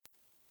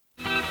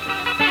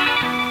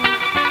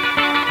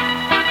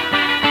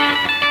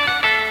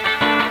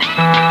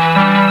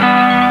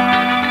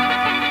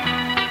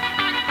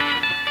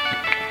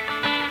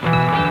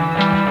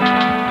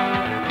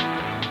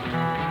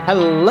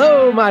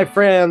my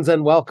friends,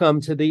 and welcome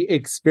to the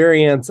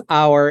Experience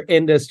Our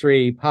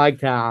Industry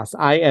podcast.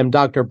 I am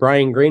Dr.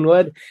 Brian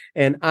Greenwood,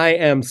 and I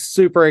am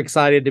super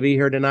excited to be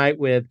here tonight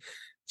with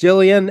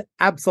Jillian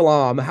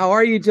Absalom. How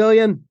are you,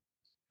 Jillian?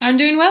 I'm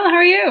doing well. How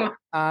are you?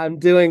 I'm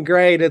doing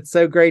great. It's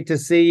so great to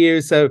see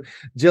you. So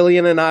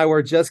Jillian and I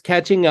were just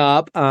catching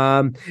up.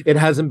 It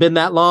hasn't been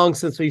that long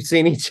since we've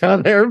seen each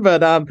other,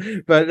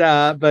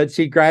 but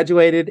she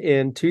graduated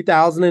in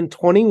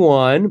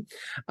 2021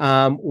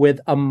 with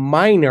a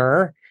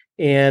minor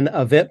in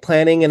event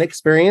planning and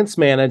experience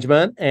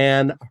management,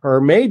 and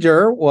her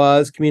major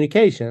was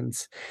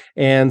communications.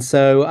 And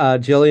so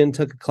Jillian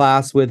took a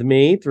class with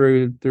me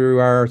through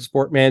our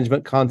sport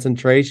management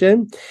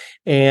concentration,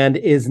 and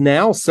is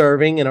now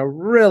serving in a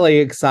really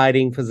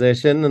exciting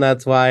position. And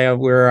that's why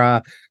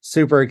we're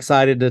super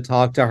excited to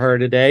talk to her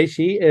today.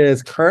 She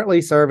is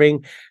currently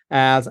serving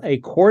as a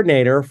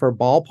coordinator for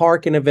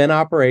ballpark and event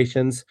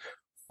operations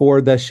for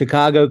the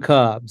Chicago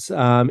Cubs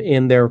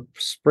in their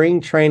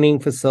spring training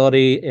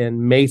facility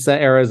in Mesa,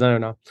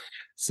 Arizona.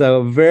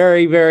 So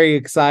very, very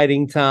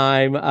exciting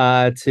time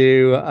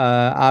to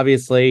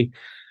obviously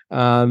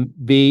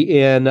be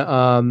in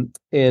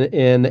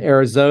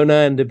Arizona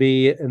and to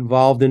be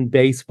involved in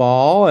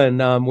baseball.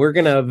 And we're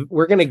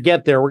gonna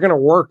get there. We're gonna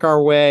work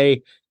our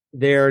way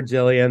there,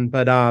 Jillian.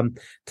 But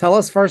tell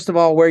us first of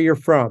all where you're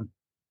from.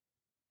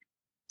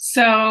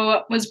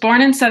 So, was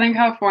born in Southern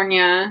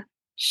California.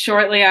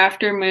 Shortly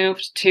after,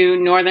 moved to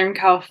Northern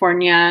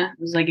California.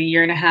 It was like a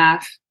year and a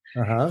half.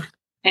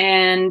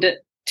 And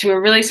to a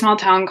really small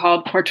town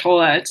called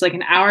Portola. It's like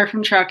an hour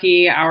from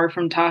Truckee, hour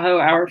from Tahoe,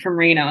 hour from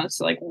Reno. It's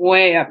like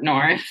way up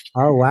north.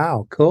 Oh,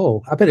 wow.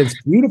 Cool. I bet it's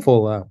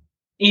beautiful, though.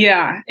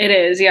 Yeah, it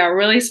is. Yeah,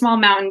 really small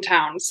mountain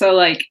town. So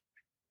like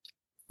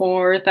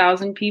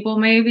 4,000 people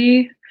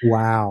maybe.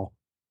 Wow.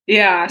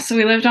 Yeah, so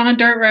we lived on a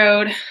dirt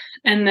road.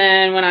 And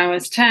then when I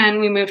was 10,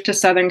 we moved to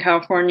Southern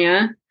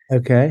California.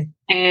 Okay.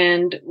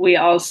 And we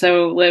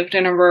also lived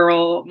in a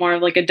rural, more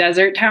of like a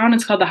desert town.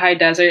 It's called the High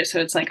Desert. So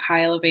it's like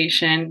high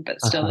elevation,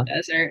 but still a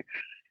desert.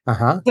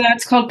 So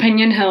that's called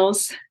Pinion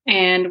Hills.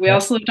 And we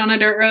also lived on a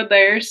dirt road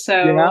there.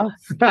 So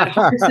had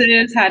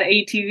horses, had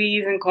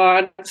ATVs and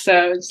quads.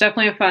 So it's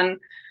definitely a fun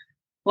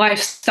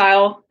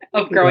lifestyle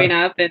of growing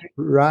up. And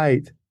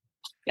right.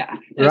 Yeah.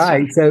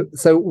 Right.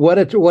 So what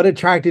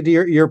attracted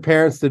your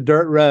parents to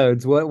dirt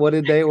roads? What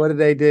did they do?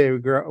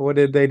 What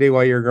did they do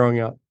while you were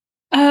growing up?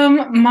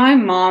 My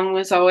mom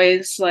was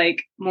always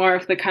like more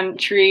of the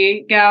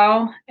country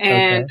gal,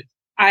 and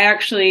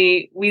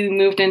we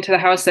moved into the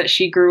house that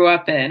she grew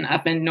up in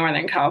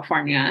Northern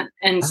California.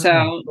 And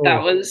so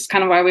that was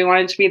kind of why we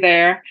wanted to be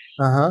there.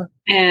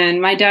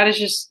 And my dad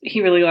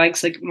he really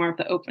likes like more of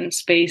the open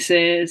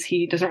spaces.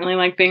 He doesn't really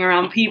like being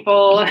around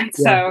people. And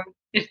so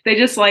if they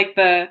just like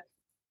the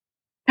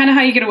kind of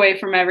how you get away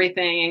from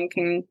everything and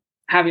can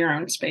have your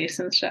own space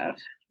and stuff.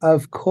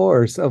 Of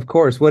course.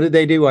 What did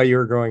they do while you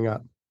were growing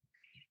up?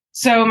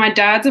 So my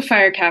dad's a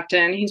fire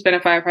captain. He's been a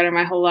firefighter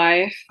my whole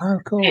life. Oh,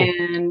 cool.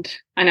 And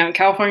I know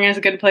California is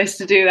a good place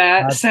to do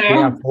that.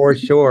 Yeah, for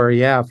sure.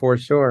 Yeah, for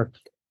sure.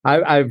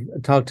 I've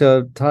talked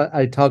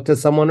to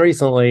someone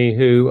recently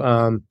who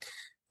a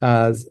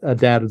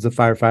dad was a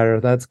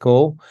firefighter. That's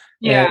cool.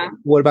 Yeah. And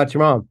what about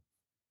your mom?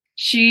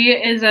 She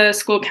is a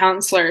school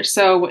counselor.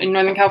 So in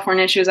Northern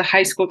California, she was a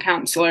high school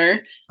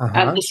counselor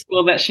at the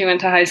school that she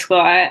went to high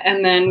school at.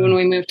 And then when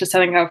we moved to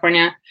Southern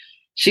California,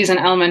 she's an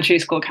elementary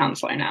school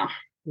counselor now.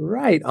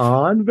 Right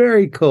on.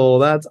 Very cool.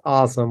 That's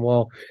awesome.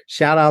 Well,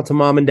 shout out to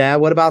mom and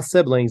dad. What about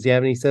siblings? Do you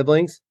have any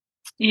siblings?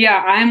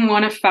 Yeah, I'm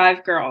one of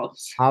 5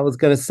 girls. I was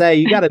going to say,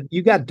 you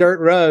got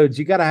dirt roads.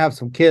 You got to have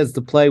some kids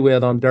to play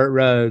with on dirt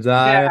roads.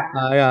 What's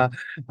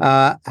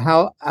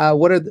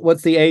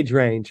the age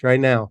range right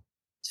now?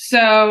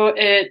 So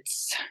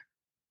it's,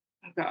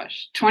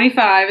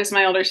 25 is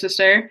my older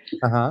sister.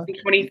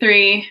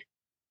 23,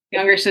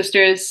 younger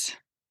sister is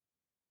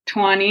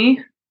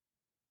 20.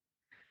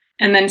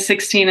 And then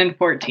 16 and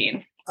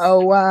 14. Oh,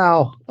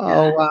 wow.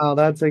 Wow.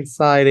 That's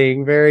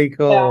exciting. Very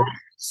cool. Yeah.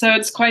 So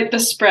it's quite the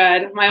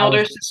spread. My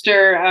older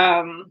sister,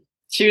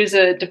 she was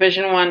a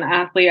Division I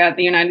athlete at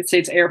the United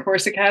States Air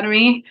Force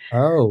Academy.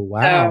 Oh,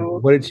 wow. So,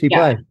 what did she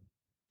play?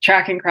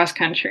 Track and cross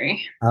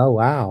country. Oh,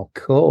 wow.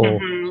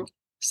 Cool.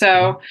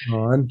 So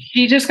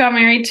she just got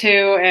married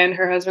too, and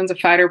her husband's a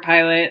fighter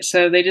pilot.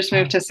 So they just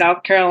moved to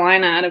South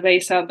Carolina at a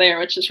base out there,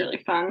 which is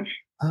really fun.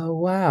 Oh,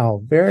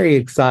 wow. Very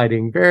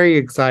exciting. Very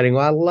exciting.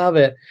 Well, I love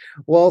it.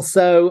 Well,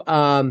 so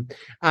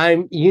I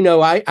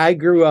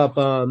grew up,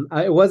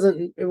 it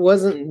wasn't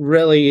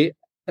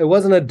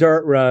a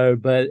dirt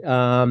road, but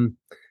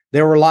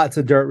there were lots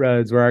of dirt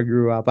roads where I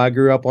grew up. I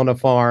grew up on a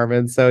farm.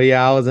 And so,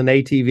 I was an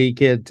ATV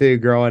kid too,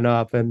 growing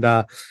up. And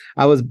I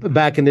was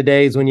back in the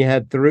days when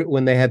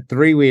when they had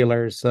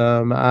 3-wheelers. They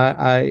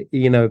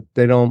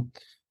don't,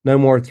 no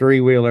more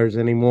 3-wheelers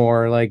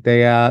anymore. Like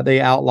they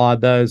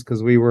outlawed those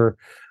because we were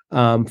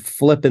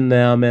flipping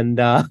them and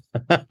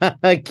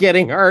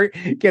getting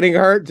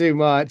hurt too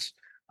much.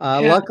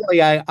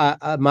 Luckily,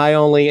 I my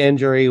only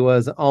injury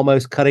was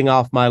almost cutting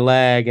off my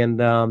leg,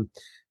 and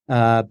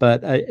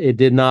but it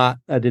did not.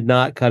 I did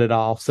not cut it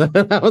off, so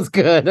that was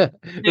good.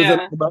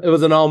 Yeah. It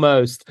was an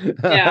almost.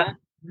 Yeah.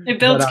 It But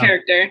builds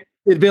character.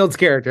 it builds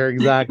character,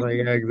 exactly.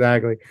 Yeah,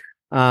 exactly.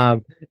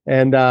 Um,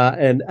 and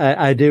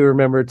I do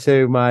remember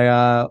too.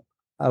 I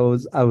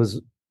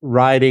was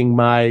riding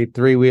my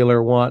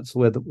three-wheeler once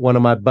with one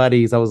of my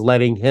buddies. I was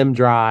letting him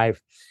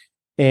drive,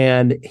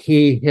 and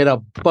he hit a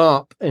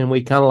bump, and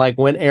we kind of like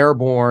went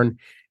airborne,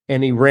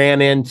 and he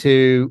ran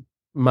into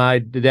my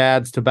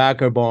dad's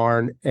tobacco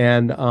barn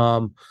and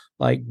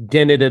like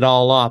dented it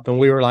all up, and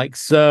we were like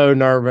so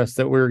nervous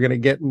that we were going to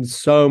get in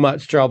so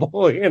much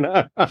trouble, you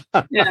know.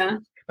 Yeah.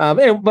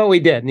 But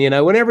we didn't, you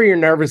know. Whenever you're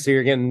nervous or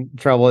you're getting in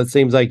trouble, it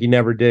seems like you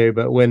never do.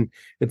 But when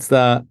it's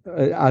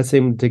I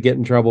seem to get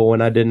in trouble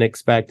when I didn't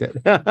expect it.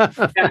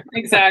 Yeah,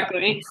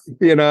 exactly.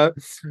 You know.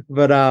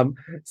 But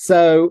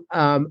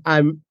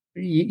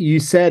you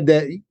said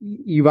that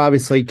you've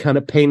obviously kind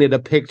of painted a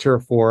picture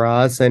for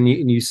us, and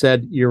you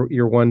said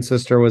your one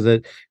sister was a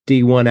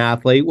D1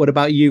 athlete. What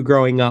about you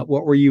growing up?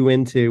 What were you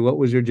into? What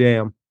was your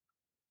jam?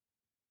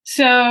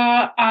 So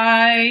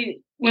I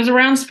was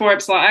around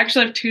sports a lot. I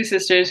actually have two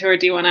sisters who are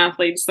D1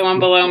 athletes. The one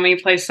below me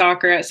plays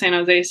soccer at San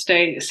Jose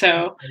State.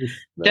 So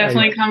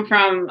definitely come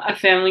from a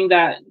family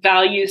that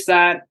values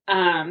that.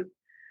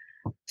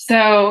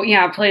 So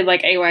yeah, I played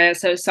like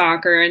AYSO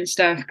soccer and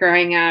stuff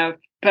growing up,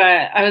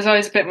 but I was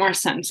always a bit more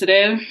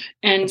sensitive.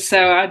 And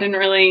so I didn't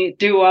really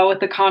do well with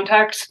the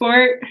contact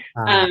sport.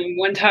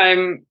 One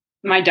time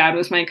my dad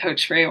was my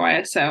coach for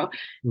AYSO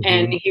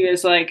and he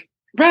was like,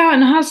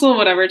 run, hustle,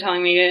 whatever,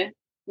 telling me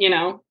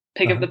to,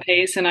 pick up the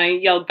pace, and I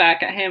yelled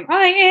back at him,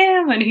 I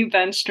am, and he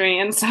benched me.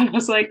 And so I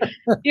was like,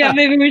 yeah,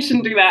 maybe we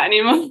shouldn't do that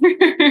anymore.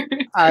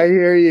 I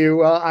hear you.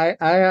 Well, I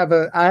have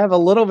a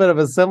little bit of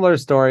a similar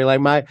story.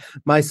 Like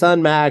my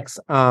son Max,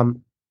 I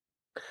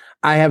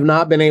have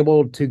not been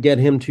able to get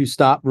him to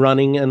stop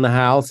running in the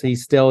house.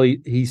 He's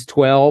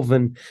 12,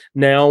 and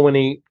now when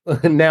he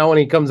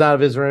comes out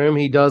of his room,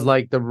 he does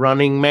like the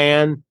Running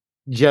Man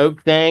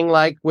joke thing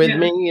like with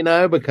me,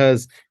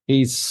 because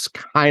he's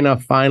kind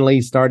of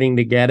finally starting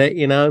to get it,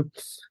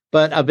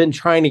 but I've been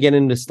trying to get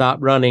him to stop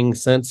running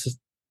since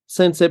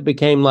it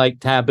became like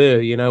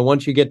taboo.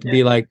 Once you get to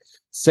be like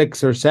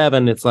 6 or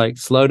 7, it's like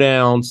slow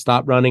down,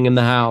 stop running in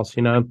the house,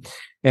 and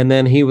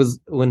then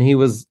when he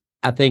was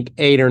I think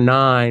 8 or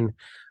 9,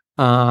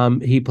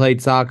 he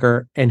played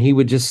soccer, and he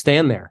would just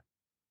stand there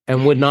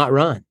and would not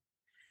run.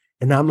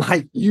 And I'm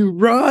like, you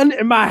run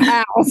in my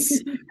house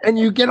and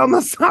you get on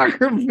the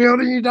soccer field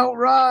and you don't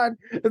run.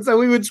 And so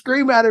we would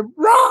scream at him,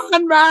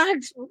 run,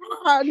 Max,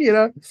 run,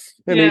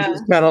 And he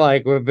just kind of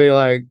like would be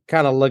like,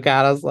 kind of look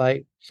at us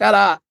like, shut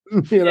up,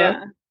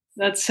 Yeah,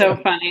 that's so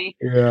funny.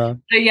 Yeah.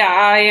 But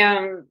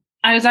yeah,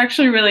 I was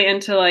actually really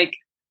into like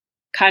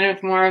kind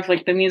of more of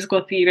like the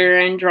musical theater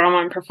and drama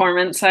and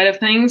performance side of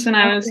things. When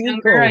I was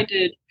younger, cool. I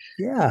did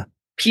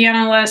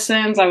piano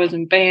lessons. I was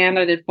in band.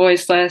 I did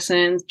voice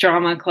lessons,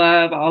 drama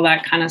club, all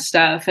that kind of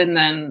stuff. And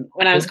then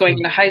when I was going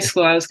into high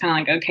school, I was kind of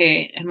like,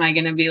 okay, am I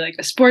going to be like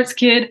a sports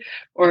kid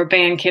or a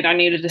band kid? I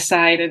need to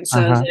decide. And so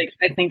I was like,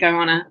 I think I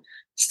want to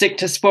stick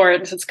to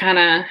sports. It's kind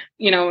of,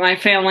 my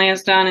family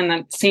has done, and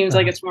that seems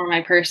like it's more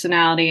my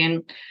personality.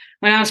 And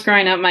when I was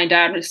growing up, my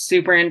dad was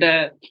super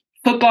into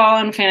football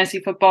and fantasy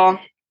football.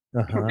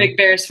 We're big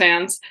Bears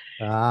fans.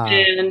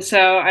 And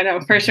so I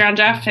know first round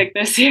draft pick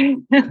this year.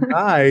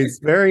 Nice.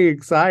 Very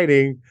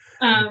exciting.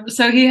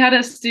 So he had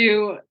us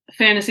do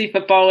fantasy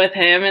football with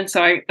him. And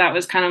so that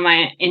was kind of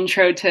my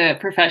intro to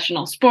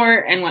professional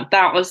sport and what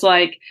that was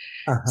like.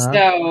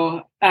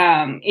 So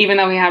even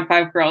though we had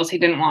 5 girls, he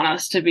didn't want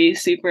us to be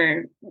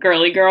super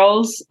girly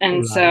girls.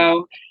 And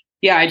so,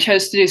 I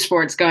chose to do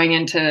sports going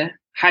into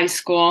high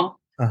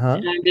school.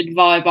 And I did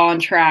volleyball and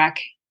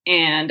track.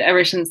 And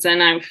ever since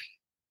then,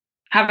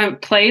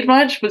 haven't played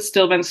much, but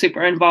still been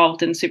super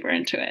involved and super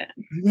into it.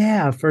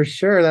 Yeah, for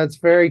sure. That's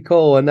very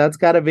cool. And that's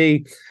gotta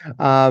be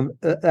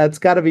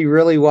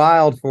really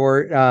wild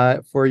for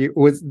you.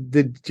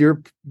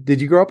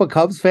 Did you grow up a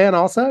Cubs fan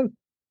also?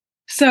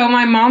 So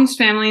my mom's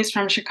family is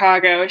from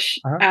Chicago.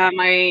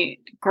 My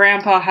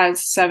grandpa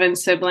has 7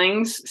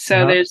 siblings.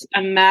 So there's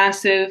a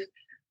massive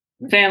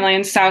family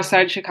in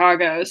Southside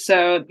Chicago.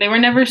 So they were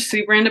never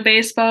super into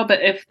baseball,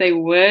 but if they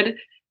would,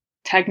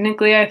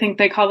 technically, I think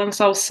they call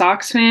themselves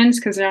Sox fans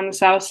because they're on the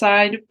South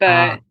Side,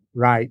 but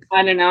right.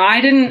 I don't know.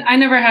 I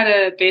never had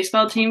a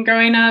baseball team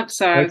growing up,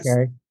 so I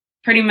was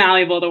pretty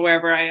malleable to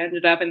wherever I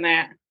ended up in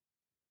that.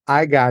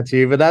 I got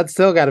you, but that's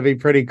still got to be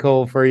pretty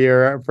cool for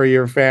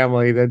your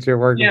family that you're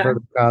working for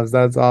the Cubs.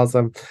 That's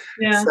awesome.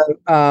 Yeah.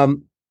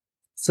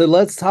 So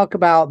let's talk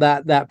about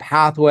that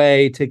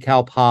pathway to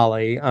Cal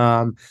Poly.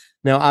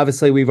 Now,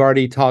 obviously, we've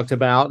already talked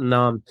about,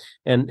 and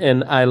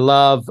I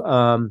love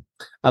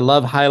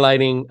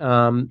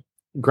highlighting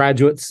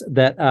graduates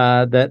that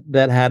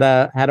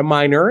had a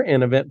minor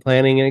in event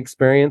planning and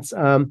experience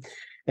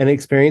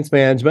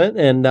management,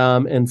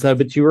 and so,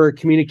 but you were a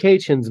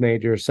communications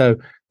major. So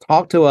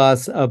talk to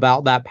us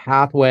about that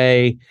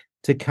pathway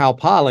to Cal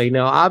Poly.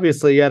 Now,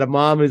 obviously, you had a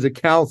mom who's a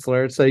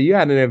counselor, so you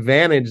had an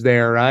advantage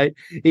there, right?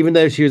 Even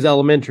though she was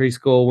elementary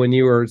school when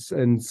you were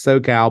in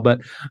SoCal, but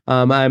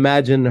I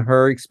imagine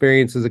her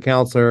experience as a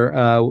counselor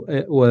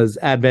was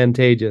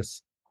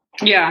advantageous.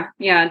 Yeah,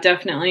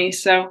 definitely.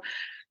 So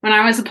when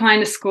I was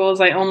applying to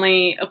schools, I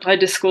only applied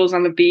to schools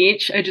on the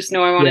beach. I just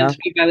know I wanted Yeah. to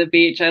be by the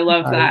beach. I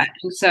love Nice. that.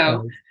 And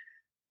so Nice.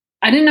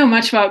 I didn't know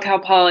much about Cal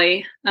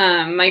Poly.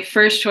 My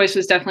first choice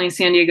was definitely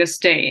San Diego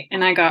State,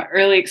 and I got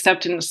early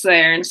acceptance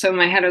there. And so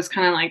my head was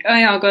kind of like, oh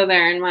yeah, I'll go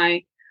there. And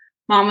my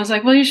mom was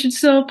like, well, you should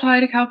still apply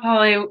to Cal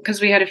Poly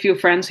because we had a few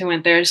friends who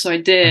went there. So I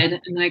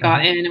did, and I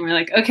got in, and we're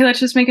like, okay, let's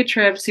just make a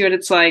trip, see what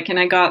it's like. And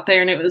I got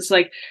there, and it was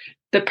like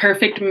the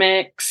perfect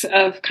mix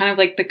of kind of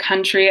like the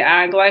country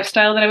ag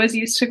lifestyle that I was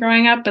used to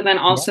growing up, but then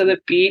also the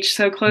beach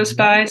so close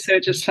by. So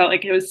it just felt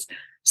like it was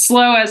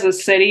slow as a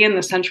city, and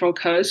the Central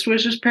Coast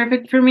was just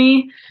perfect for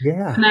me.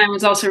 Yeah. And I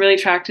was also really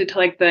attracted to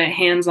like the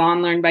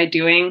hands-on learn by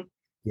doing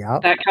Yeah.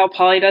 that Cal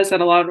Poly does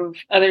that a lot of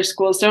other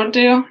schools don't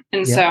do.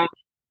 And Yeah. so,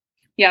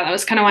 yeah, that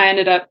was kind of why I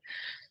ended up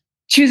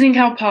choosing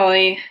Cal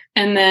Poly.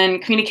 And then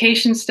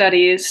communication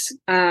studies.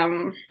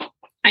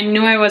 I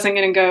knew I wasn't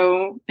going to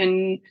go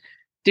and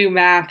do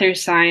math or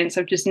science.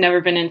 I've just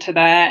never been into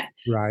that.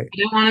 Right. I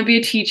didn't want to be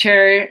a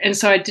teacher. And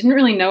so I didn't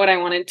really know what I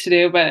wanted to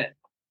do, but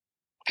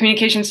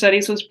communication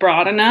studies was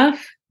broad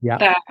enough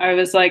that I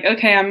was like,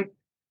 okay, I'm a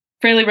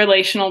fairly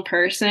relational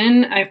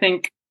person. I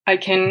think I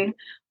can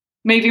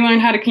maybe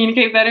learn how to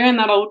communicate better, and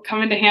that'll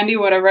come into handy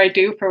whatever I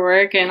do for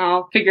work, and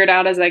I'll figure it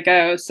out as I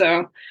go.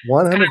 So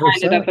 100%. I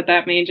ended up with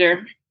that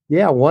major.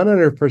 Yeah,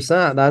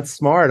 100%. That's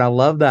smart. I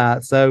love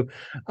that. So,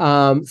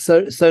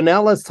 so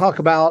now let's talk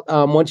about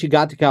once you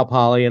got to Cal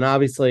Poly, and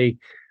obviously,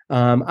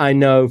 I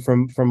know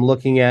from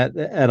looking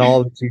at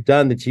all that you've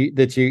done that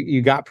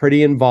you got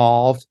pretty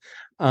involved,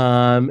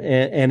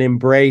 and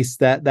embraced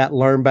that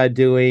learn by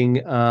doing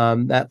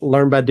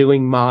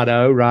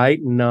motto, right?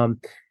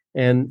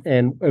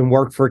 And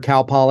worked for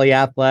Cal Poly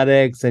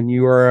Athletics, and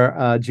you were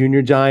a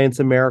Junior Giants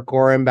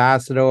AmeriCorps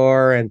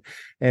ambassador,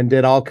 and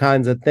did all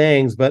kinds of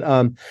things. But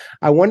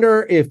I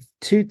wonder if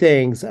two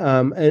things,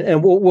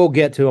 and we'll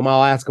get to them.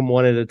 I'll ask them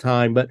one at a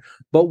time. But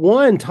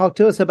one, talk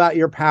to us about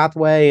your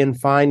pathway in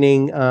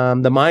finding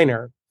the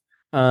minor,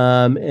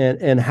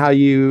 and how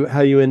you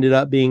ended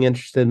up being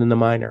interested in the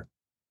minor.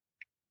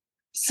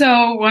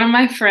 So one of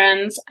my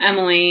friends,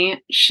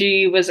 Emily,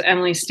 she was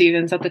Emily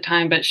Stevens at the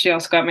time, but she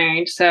also got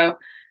married. So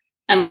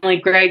Emily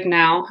Gregg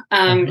now,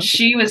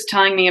 she was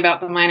telling me about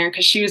the minor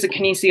because she was a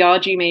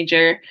kinesiology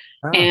major.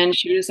 And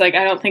she was like,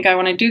 I don't think I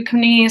want to do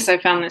kines. I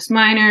found this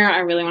minor. I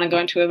really want to go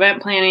into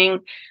event planning.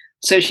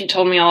 So she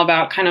told me all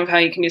about kind of how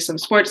you can do some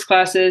sports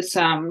classes,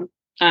 some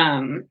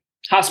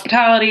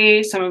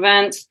hospitality, some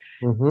events.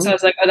 So I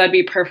was like, oh, that'd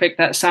be perfect.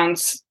 That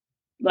sounds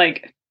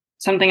like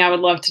something I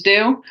would love to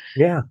do.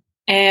 Yeah.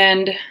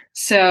 And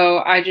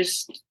so I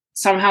just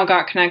somehow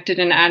got connected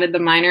and added the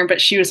minor,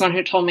 but she was the one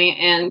who told me.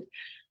 And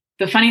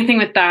the funny thing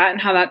with that and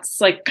how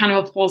that's like kind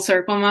of a full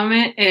circle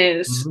moment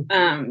is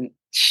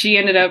she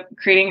ended up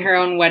creating her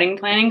own wedding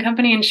planning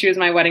company, and she was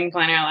my wedding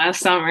planner last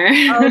summer.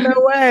 Oh, no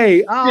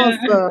way.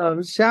 Awesome.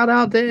 Yeah. Shout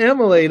out to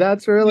Emily.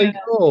 That's really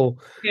cool.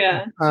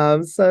 Yeah.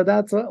 So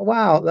that's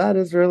wow, that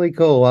is really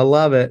cool. I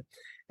love it.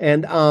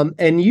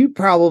 And you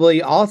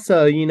probably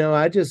also,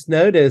 I just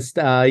noticed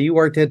you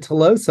worked at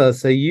Telosa,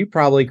 so you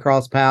probably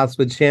crossed paths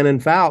with Shannon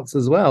Fouts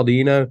as well. Do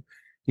you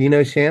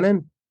know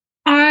Shannon?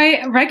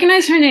 I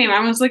recognize her name.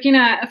 I was looking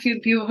at a few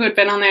people who had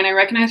been on there, and I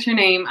recognized her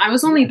name. I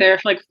was only there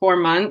for like 4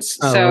 months.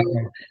 Okay.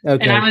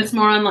 And I was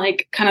more on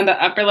like kind of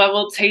the upper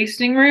level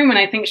tasting room. And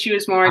I think she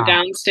was more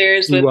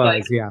downstairs with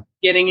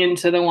getting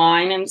into the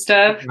wine and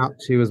stuff.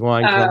 She was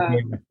wine club.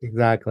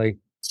 Exactly.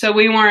 So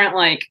we weren't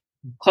like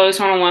close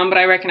one-on-one, but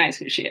I recognize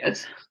who she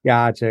is.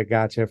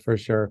 Gotcha for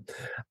sure.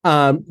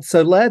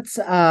 So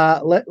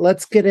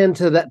let's get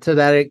into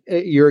that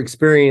your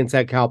experience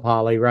at Cal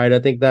Poly, right? I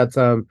think that's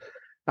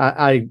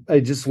I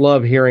just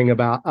love hearing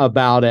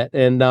about it.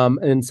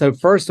 And so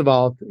first of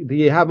all, do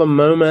you have a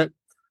moment?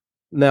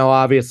 Now,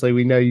 obviously,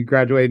 we know you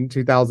graduated in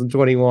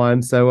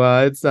 2021,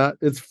 so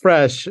it's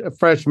fresh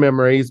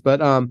memories.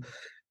 But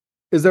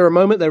is there a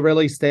moment that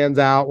really stands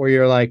out where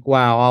you're like,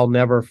 wow, I'll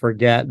never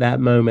forget that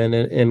moment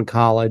in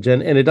college?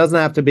 And it doesn't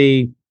have to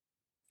be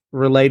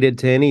related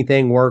to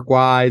anything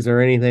work-wise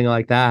or anything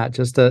like that.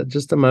 Just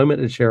a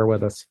moment to share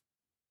with us.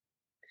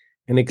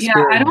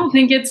 Yeah, I don't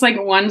think it's like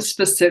one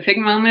specific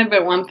moment,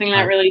 but one thing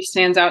that really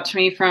stands out to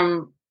me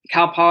from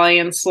Cal Poly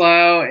and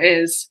SLO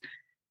is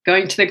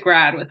going to the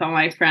grad with all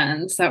my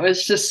friends. That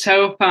was just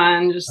so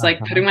fun. Just like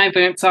putting my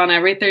boots on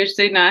every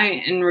Thursday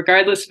night. And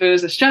regardless if it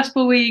was a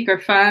stressful week or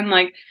fun,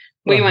 like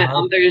we went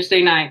on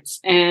Thursday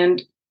nights,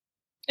 and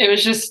it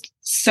was just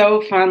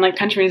so fun. Like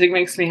country music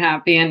makes me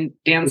happy, and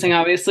dancing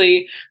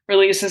obviously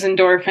releases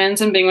endorphins,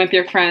 and being with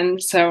your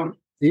friends. So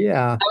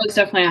yeah, that was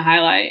definitely a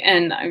highlight,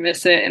 and I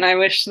miss it, and I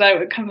wish that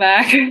would come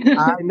back.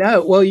 I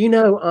know. Well,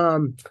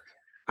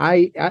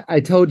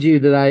 I told you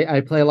that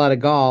I play a lot of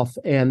golf,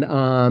 and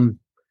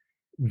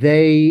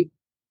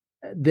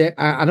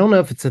I don't know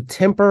if it's a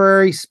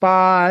temporary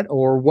spot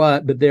or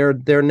what, but they're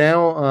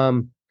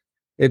now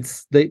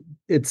it's they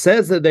it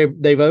says that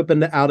they've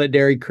opened out at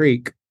Dairy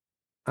Creek.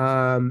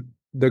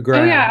 The Oh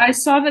grad. yeah, I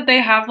saw that they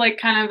have like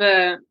kind of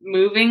a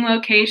moving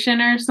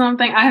location or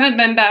something. I haven't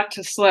been back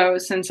to SLO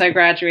since I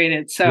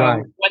graduated, Right,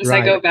 so once I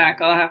right. go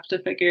back, I'll have to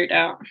figure it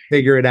out.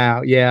 Figure it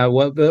out. Yeah.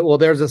 Well,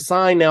 there's a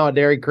sign now at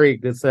Dairy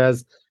Creek that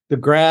says the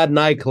grad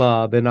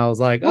nightclub. And I was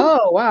like, Oh,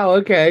 oh wow,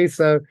 okay.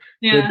 So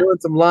they're yeah, doing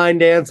some line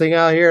dancing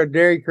out here at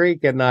Dairy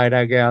Creek at night,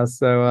 I guess.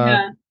 So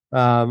yeah.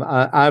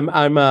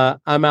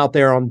 I'm out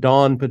there on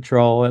dawn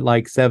patrol at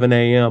like 7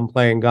 a.m.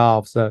 playing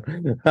golf. So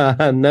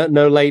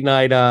no late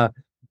night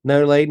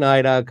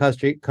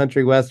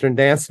country western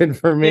dancing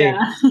for me.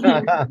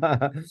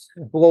 Yeah.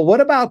 Well,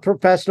 what about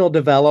professional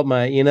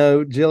development? You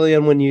know,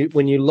 Jillian,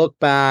 when you look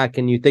back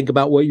and you think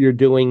about what you're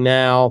doing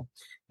now,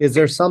 is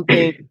there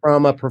something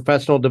from a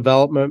professional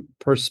development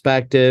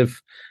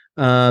perspective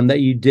that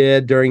you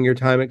did during your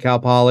time at Cal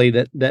Poly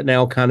that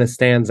now kind of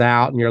stands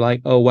out and you're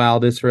like, oh wow,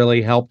 this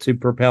really helped to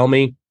propel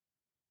me?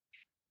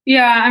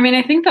 Yeah, I mean,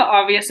 I think the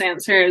obvious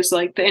answer is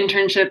like the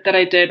internship that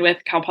I did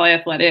with Cal Poly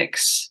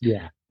Athletics.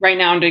 Yeah. Right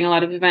now, I'm doing a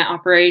lot of event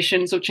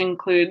operations, which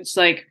includes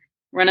like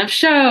run of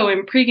show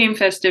and pregame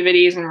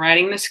festivities and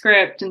writing the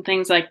script and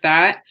things like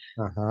that.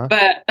 Uh-huh.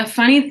 But a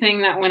funny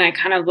thing that when I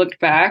kind of looked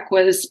back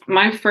was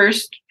my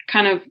first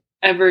kind of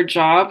ever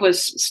job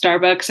was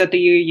Starbucks at the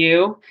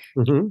UU.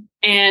 Mm-hmm.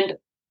 And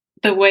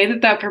the way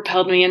that that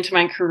propelled me into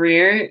my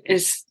career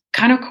is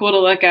kind of cool to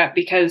look at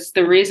because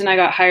the reason I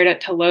got hired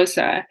at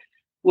Telosa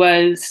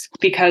was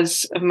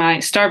because of my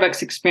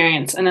Starbucks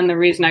experience. And then the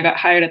reason I got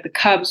hired at the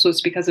Cubs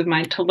was because of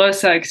my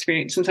Telosa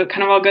experience. And so it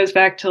kind of all goes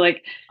back to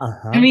like, to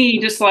Uh-huh. me,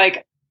 just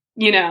like,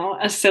 you know,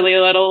 a silly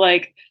little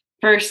like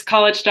first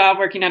college job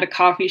working at a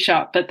coffee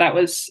shop, but that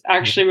was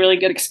actually a really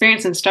good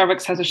experience. And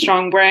Starbucks has a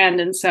strong brand.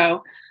 And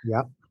so,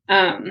 Yep.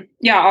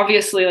 yeah,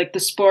 obviously like the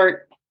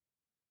sport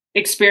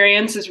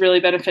experience is really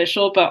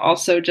beneficial, but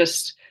also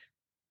just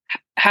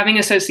having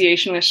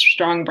association with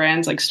strong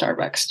brands like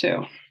Starbucks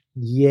too.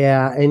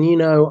 Yeah,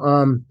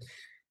 and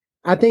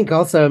I think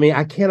also, I mean,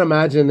 I can't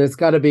imagine it's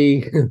got to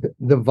be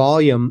the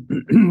volume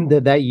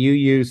that you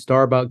use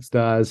Starbucks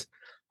does.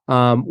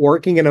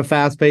 Working in a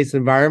fast-paced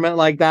environment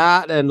like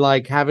that and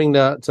like having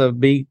to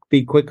be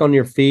quick on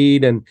your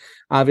feet, and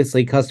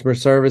obviously customer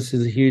service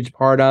is a huge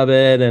part of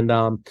it.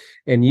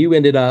 And you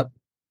ended up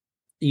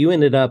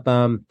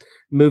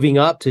moving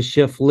up to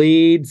shift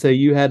lead, so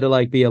you had to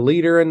like be a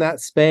leader in that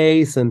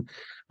space. And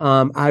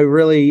I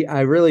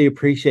really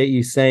appreciate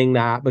you saying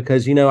that,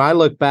 because I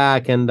look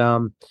back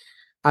and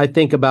I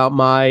think about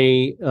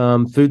my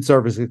food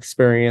service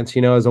experience,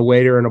 as a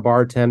waiter and a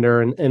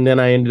bartender, and then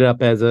I ended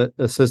up as a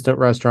assistant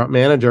restaurant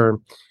manager.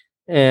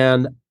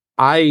 And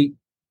I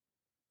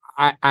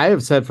I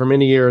have said for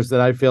many years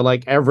that I feel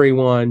like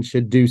everyone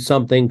should do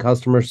something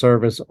customer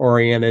service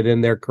oriented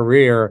in their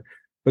career,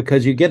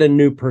 because you get a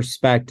new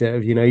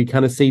perspective. You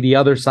kind of see the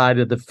other side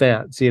of the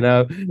fence.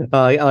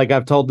 Like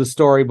I've told the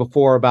story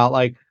before about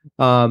like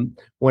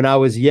when I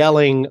was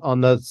yelling on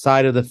the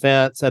side of the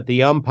fence at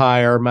the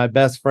umpire. My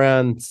best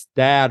friend's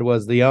dad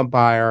was the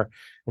umpire.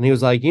 And he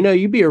was like,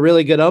 you'd be a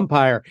really good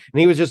umpire.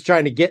 And he was just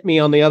trying to get me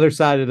on the other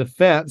side of the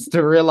fence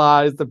to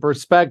realize the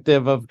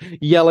perspective of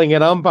yelling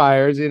at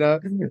umpires.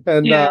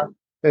 And Yeah.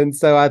 and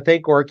so I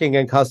think working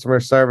in customer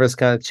service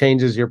kind of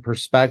changes your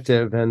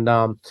perspective. And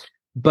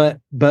but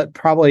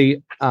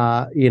probably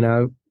as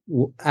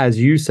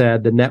you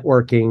said, the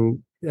networking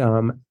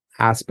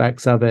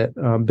aspects of it,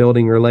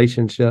 building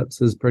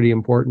relationships, is pretty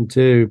important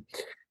too.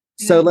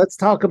 So Yeah. let's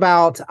talk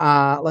about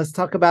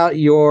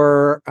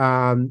your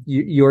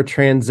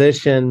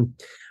transition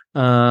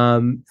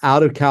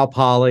out of Cal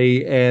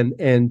Poly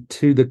and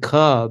to the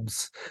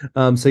Cubs.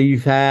 So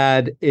you've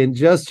had, in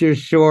just your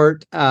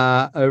short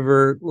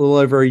over a little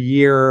over a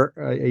year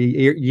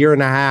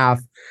and a half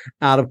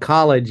out of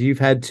college, you've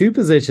had two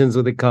positions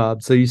with the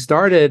Cubs. So you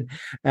started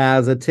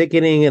as a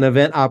ticketing and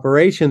event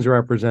operations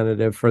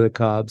representative for the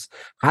Cubs.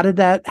 How did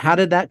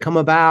that come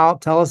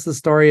about? Tell us the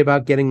story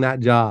about getting that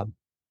job.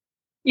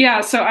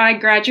 Yeah. So I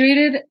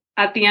graduated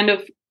at the end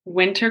of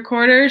winter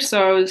quarter.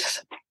 So it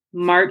was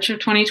March of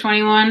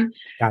 2021.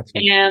 Gotcha.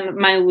 And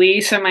my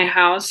lease at my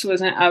house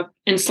wasn't up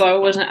in SLO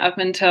wasn't up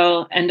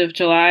until end of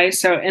July.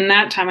 So in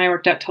that time I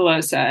worked at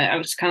Telosa. I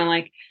was kind of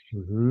like,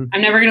 Mm-hmm.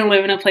 I'm never going to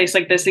live in a place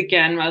like this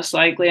again. Most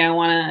likely I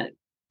want to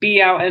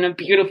be out in a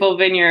beautiful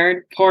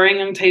vineyard, pouring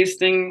and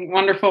tasting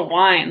wonderful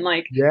wine.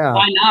 Like, Yeah.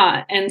 why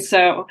not? And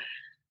so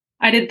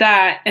I did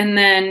that. And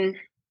then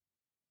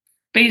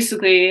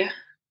basically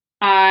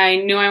I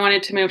knew I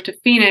wanted to move to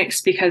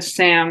Phoenix because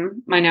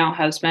Sam, my now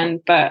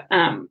husband, but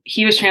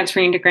he was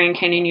transferring to Grand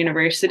Canyon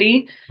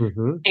University,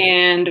 Mm-hmm.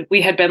 and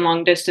we had been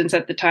long distance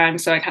at the time.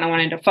 So I kind of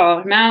wanted to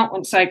follow him out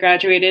once I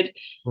graduated.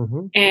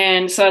 Mm-hmm.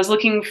 And so I was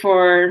looking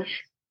for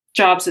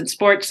jobs in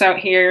sports out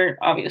here.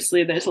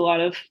 Obviously, there's a lot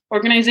of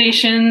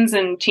organizations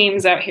and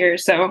teams out here.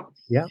 So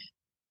Yeah.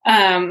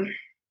 um,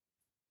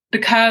 the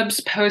Cubs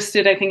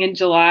posted, I think in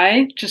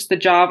July, just the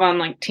job on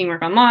like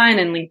Teamwork Online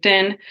and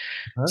LinkedIn.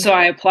 Huh? So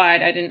I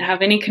applied. I didn't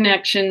have any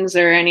connections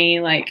or any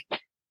like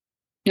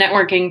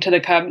networking to the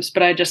Cubs,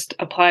 but I just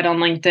applied on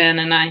LinkedIn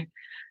and I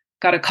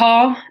got a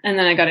call and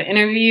then I got an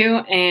interview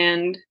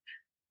and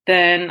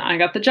then I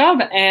got the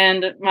job.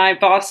 And my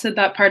boss said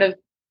that part of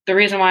the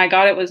reason why I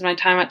got it was my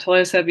time at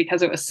Tolosa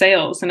because it was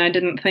sales. And I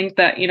didn't think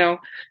that,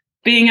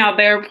 being out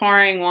there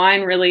pouring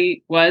wine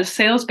really was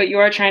sales, but you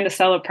are trying to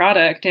sell a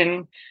product.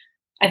 And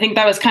I think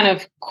that was kind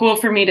of cool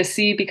for me to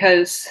see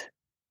because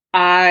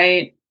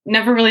I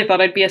never really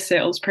thought I'd be a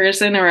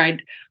salesperson or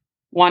I'd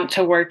want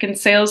to work in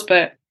sales,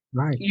 but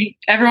Right.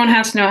 Everyone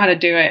has to know how to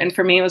do it. And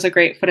for me, it was a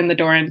great foot in the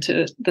door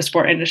into the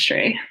sport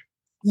industry.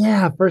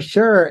 Yeah, for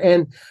sure.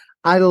 And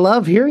I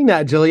love hearing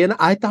that, Jillian.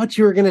 I thought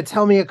you were going to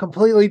tell me a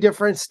completely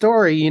different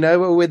story,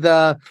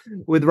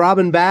 with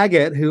Robin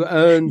Baggett, who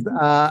owns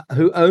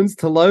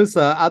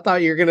Tolosa. I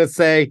thought you were going to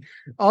say,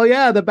 "Oh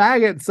yeah, the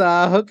Baggetts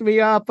hooked me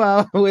up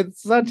with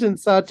such and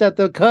such at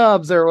the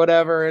Cubs or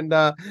whatever." And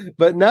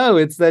but no,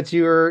 it's that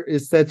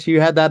you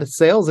had that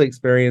sales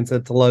experience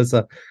at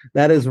Tolosa.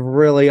 That is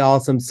really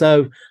awesome.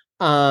 So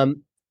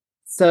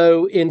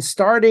in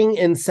starting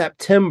in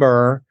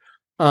September,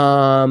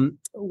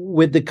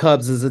 with the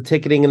Cubs as a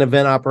ticketing and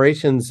event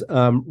operations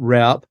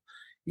rep,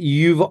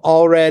 you've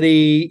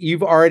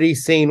already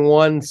seen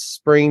one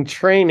spring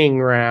training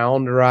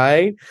round,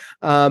 right?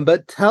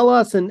 But tell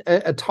us and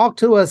talk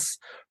to us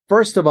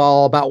first of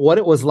all about what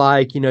it was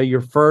like,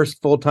 your first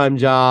full-time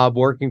job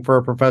working for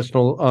a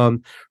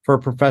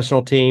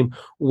professional team.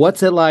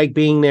 What's it like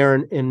being there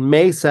in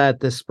Mesa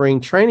at the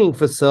spring training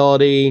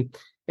facility?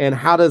 And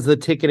how does the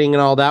ticketing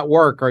and all that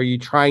work? Are you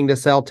trying to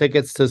sell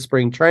tickets to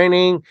spring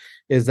training?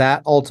 Is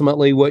that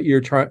ultimately what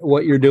you're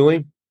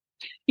doing?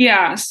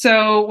 Yeah.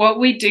 So what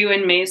we do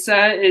in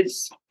Mesa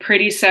is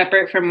pretty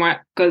separate from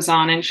what goes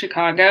on in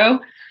Chicago.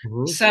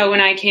 Mm-hmm. So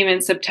when I came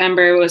in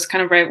September, it was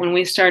kind of right when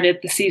we started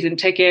the season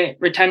ticket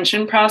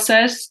retention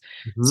process.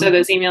 Mm-hmm. So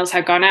those emails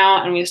had gone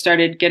out and we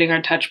started getting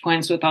our touch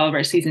points with all of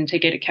our season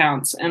ticket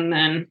accounts. And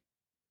then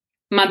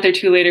a month or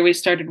two later, we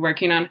started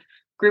working on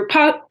group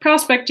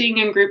prospecting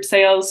and group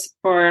sales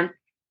for,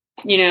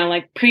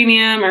 like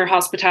premium or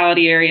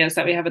hospitality areas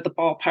that we have at the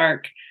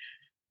ballpark.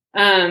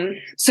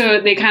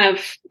 So they kind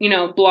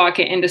of, block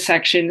it into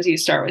sections. You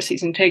start with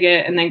season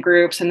ticket and then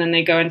groups, and then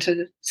they go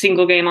into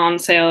single game on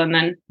sale. And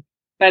then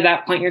by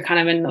that point, you're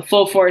kind of in the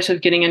full force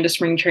of getting into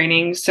spring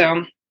training.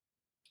 So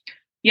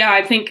yeah,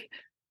 I think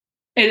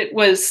it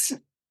was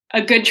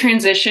a good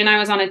transition. I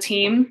was on a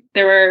team.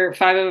 There were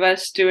 5 of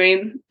us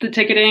doing the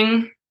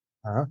ticketing.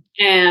 Uh-huh.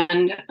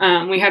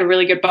 And we had a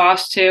really good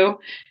boss too.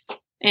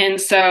 And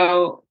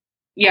so,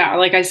 yeah,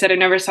 like I said, I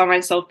never saw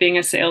myself being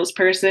a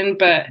salesperson,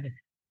 but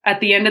at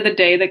the end of the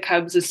day, the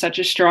Cubs is such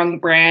a strong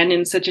brand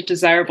and such a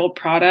desirable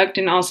product.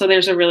 And also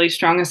there's a really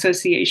strong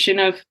association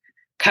of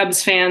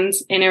Cubs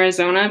fans in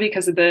Arizona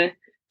because of the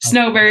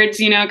snowbirds,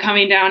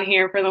 coming down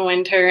here for the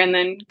winter and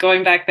then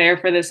going back there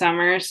for the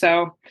summer.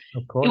 So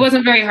it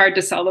wasn't very hard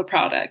to sell the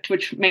product,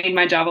 which made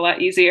my job a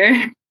lot easier.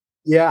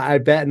 Yeah, I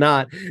bet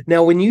not.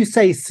 Now, when you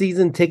say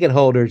season ticket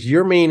holders,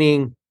 you're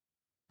meaning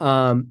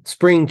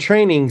spring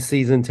training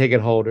season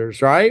ticket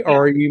holders, right?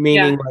 Or are you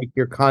meaning like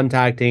you're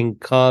contacting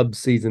Cubs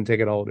season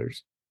ticket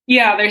holders?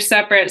 Yeah, they're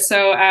separate.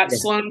 So at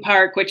Sloan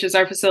Park, which is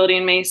our facility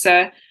in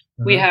Mesa,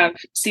 we have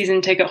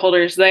season ticket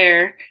holders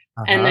there.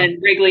 And then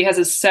Wrigley has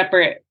a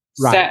separate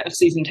set of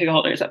season ticket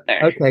holders up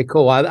there. Okay,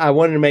 cool. I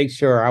wanted to make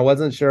sure. I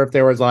wasn't sure if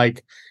there was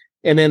like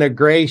an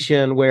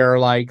integration where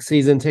like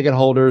season ticket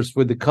holders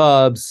with the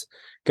Cubs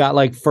got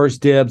like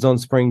first dibs on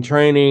spring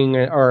training,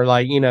 or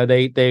like,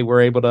 they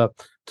were able to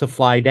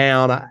fly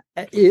down.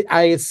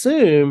 I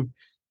assume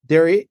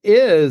there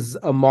is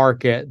a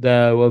market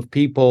though of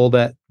people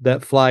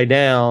that fly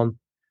down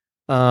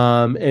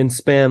and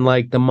spend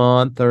like the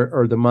month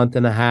or the month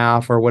and a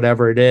half or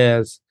whatever it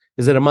is.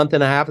 Is it a month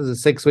and a half? Is it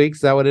 6 weeks?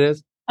 Is that what it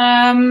is?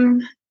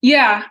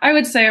 Yeah, I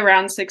would say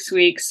around 6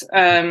 weeks.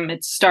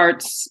 It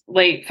starts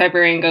late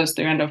February and goes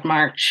through end of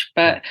March.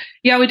 But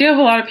yeah, we do have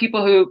a lot of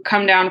people who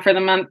come down for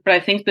the month, but I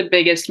think the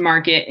biggest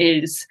market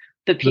is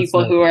the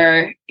people who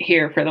are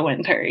here for the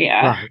winter.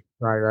 Yeah.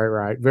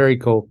 Right. Very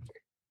cool.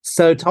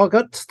 So talk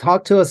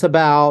to us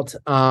about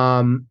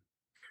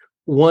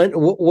what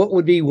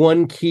would be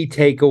one key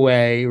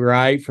takeaway,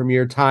 right, from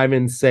your time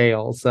in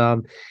sales.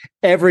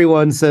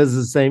 Everyone says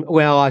the same.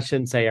 Well, I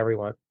shouldn't say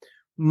everyone.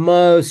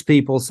 Most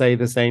people say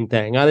the same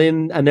thing. I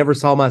never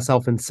saw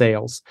myself in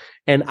sales.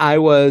 And I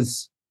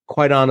was,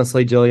 quite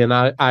honestly,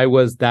 Jillian, I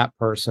was that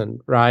person,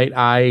 right?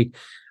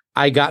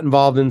 I got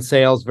involved in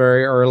sales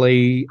very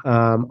early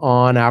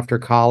on after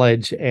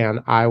college,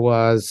 and I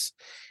was,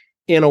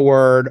 in a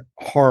word,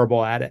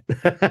 horrible at it.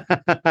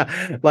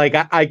 Like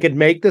I could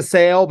make the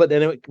sale, but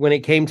then when it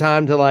came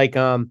time to like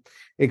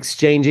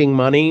exchanging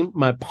money,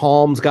 my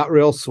palms got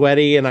real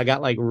sweaty and I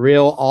got like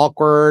real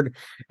awkward.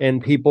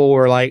 And people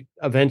were like,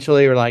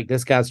 eventually were like,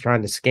 this guy's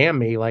trying to scam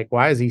me. Like,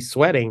 why is he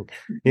sweating?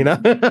 Yeah,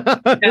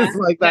 It's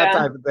like that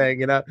type of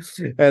thing,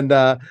 And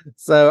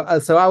so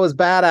I was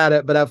bad at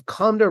it, but I've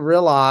come to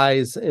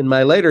realize in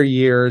my later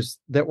years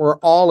that we're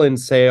all in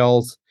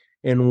sales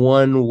in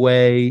one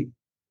way,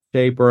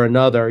 shape, or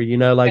another.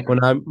 Like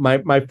when I'm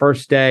my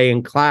first day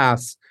in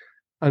class,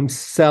 I'm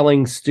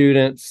selling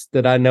students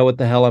that I know what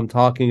the hell I'm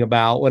talking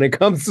about when it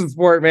comes to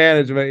sport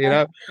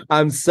management.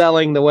 I'm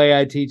selling the way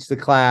I teach the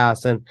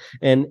class, and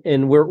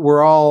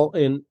we're all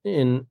in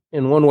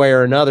one way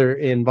or another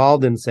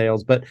involved in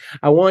sales. But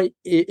I want,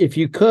 if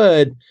you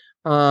could,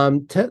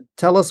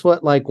 tell us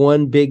what like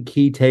one big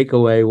key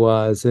takeaway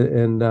was,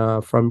 and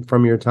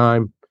from your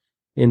time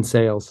in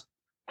sales.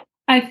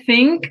 I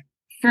think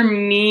for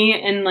me,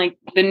 in like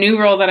the new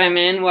role that I'm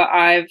in, what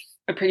I've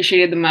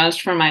appreciated the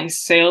most from my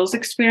sales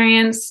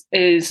experience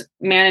is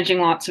managing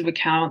lots of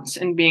accounts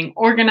and being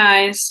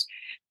organized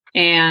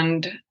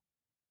and,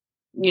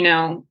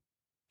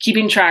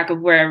 keeping track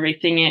of where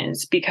everything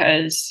is.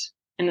 Because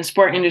in the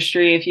sport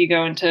industry, if you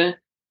go into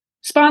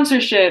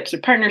sponsorships or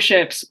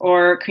partnerships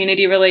or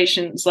community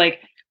relations, like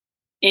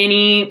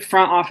any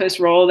front office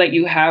role that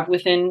you have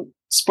within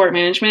sport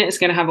management is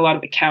going to have a lot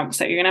of accounts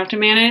that you're going to have to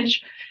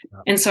manage.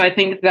 And so I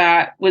think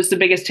that was the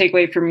biggest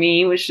takeaway for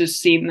me, was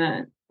just seeing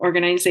the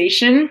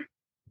organization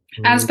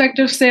aspect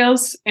of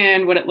sales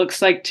and what it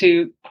looks like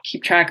to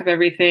keep track of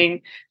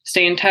everything,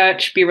 stay in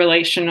touch, be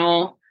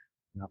relational.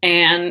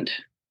 And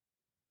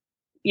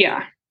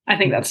I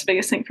think that's the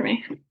biggest thing for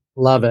me.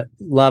 Love it.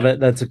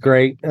 That's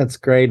great.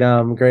 Great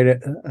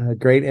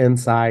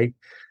insight.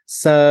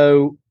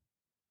 So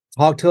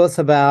talk to us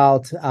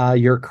about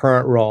your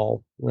current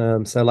role.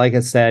 So like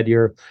I said,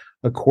 you're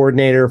a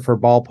coordinator for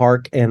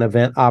ballpark and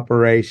event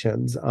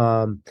operations.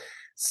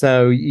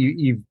 So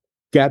you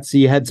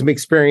had some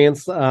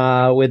experience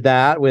with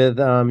that, with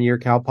your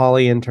Cal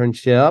Poly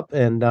internship,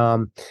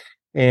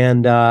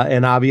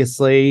 and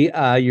obviously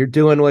you're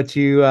doing what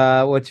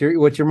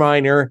your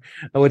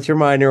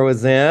minor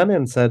was in,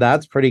 and so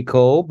that's pretty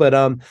cool.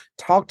 But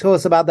talk to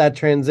us about that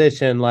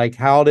transition. Like,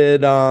 how did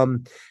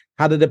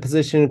the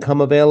position come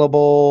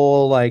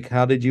available? Like,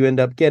 how did you end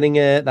up getting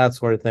it? That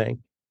sort of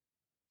thing.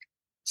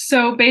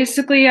 So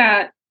basically,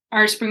 at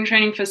our spring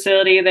training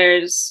facility,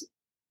 there's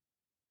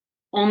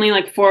only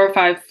like 4 or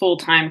 5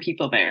 full-time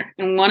people there.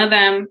 And one of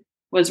them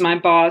was my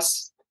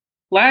boss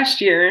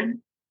last year,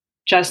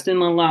 Justin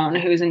Lalone,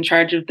 who's in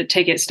charge of the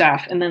ticket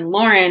staff. And then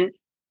Lauren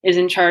is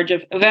in charge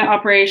of event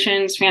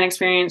operations, fan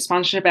experience,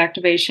 sponsorship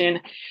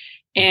activation.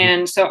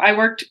 And so I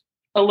worked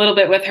a little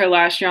bit with her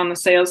last year on the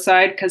sales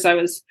side because I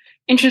was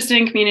interested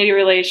in community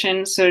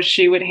relations. So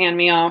she would hand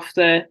me off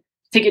the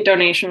ticket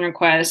donation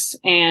requests,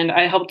 and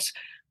I helped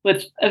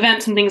with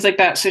events and things like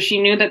that. So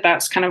she knew that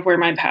that's kind of where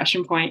my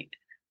passion point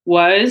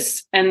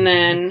was. And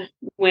then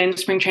when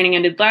spring training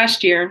ended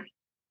last year,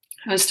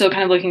 I was still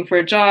kind of looking for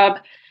a job.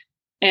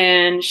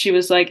 And she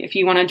was like, if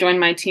you want to join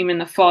my team in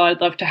the fall,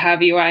 I'd love to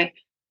have you. I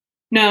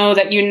know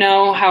that you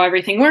know how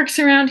everything works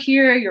around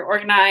here. You're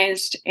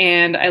organized.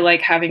 And I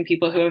like having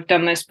people who have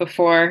done this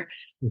before.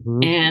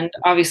 And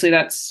obviously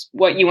that's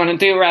what you want to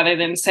do rather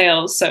than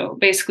sales. So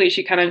basically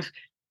she kind of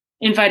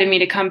invited me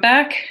to come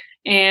back,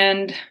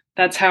 and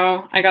that's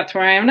how I got to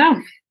where I am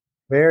now.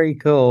 Very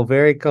cool.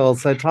 Very cool.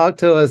 So talk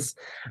to us,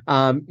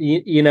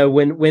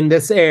 when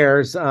this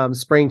airs,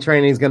 spring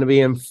training is going to be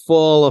in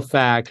full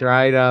effect,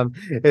 right?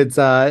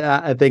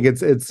 I think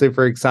it's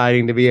super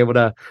exciting to be able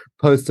to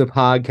post a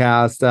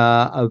podcast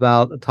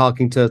about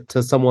talking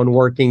to someone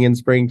working in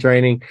spring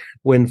training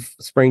when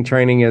spring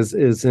training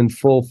is in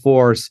full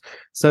force.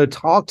 So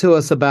talk to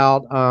us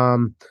about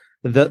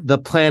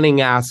the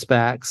planning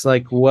aspects,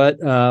 like what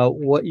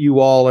you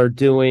all are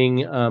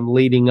doing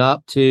leading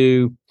up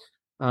to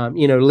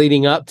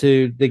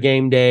the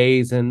game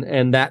days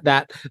and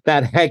that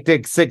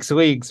hectic 6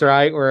 weeks,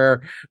 right?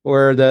 Where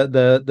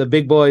the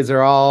big boys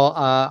are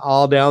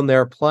all down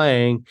there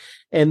playing,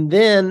 and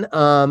then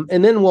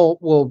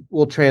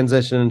we'll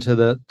transition into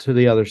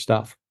the other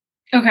stuff.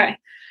 Okay.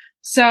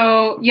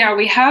 So yeah,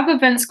 we have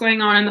events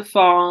going on in the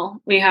fall.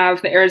 We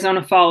have the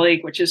Arizona Fall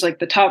League, which is like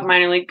the top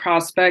minor league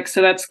prospects.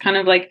 So that's kind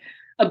of like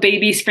a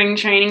baby spring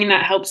training, and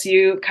that helps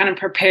you kind of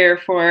prepare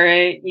for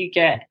it. You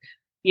get,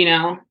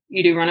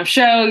 you do run of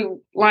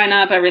show, line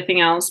up,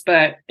 everything else,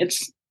 but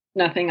it's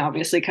nothing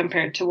obviously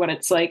compared to what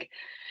it's like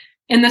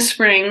in the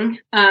spring.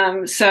 So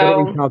what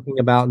are we talking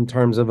about in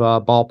terms of a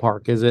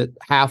ballpark? Is it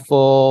half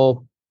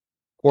full,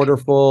 quarter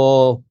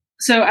full?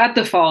 So at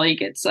the Fall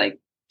League, it's like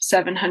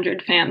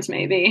 700 fans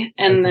maybe.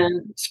 And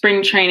then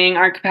spring training,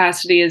 our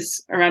capacity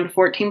is around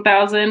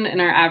 14,000 and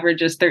our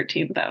average is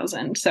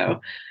 13,000. So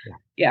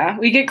yeah,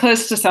 we get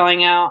close to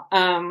selling out.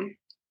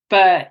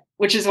 But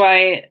which is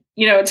why,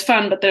 it's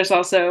fun, but there's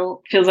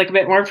also feels like a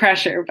bit more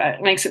pressure, but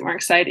it makes it more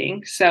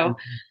exciting. So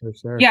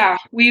yeah,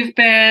 we've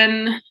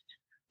been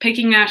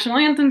picking national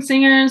anthem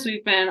singers.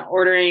 We've been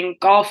ordering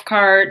golf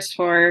carts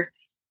for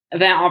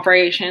event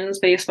operations,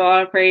 baseball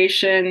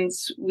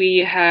operations. We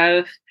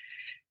have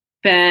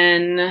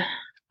then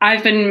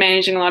I've been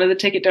managing a lot of the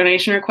ticket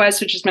donation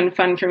requests, which has been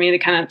fun for me to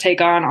kind of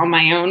take on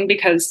my own,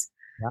 because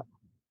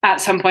at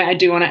some point I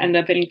do want to end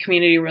up in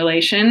community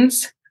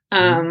relations.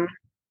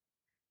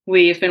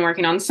 We've been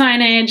working on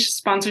signage,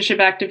 sponsorship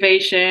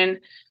activation,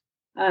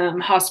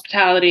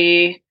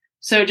 hospitality.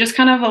 So just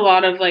kind of a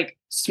lot of like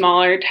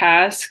smaller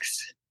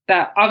tasks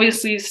that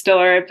obviously still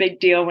are a big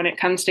deal when it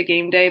comes to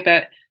game day,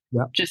 but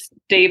just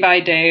day by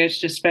day, it's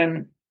just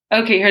been,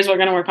 okay, here's what we're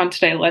going to work on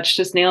today. Let's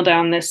just nail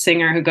down this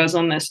singer who goes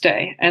on this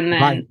day. And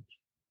then,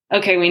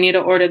 okay, we need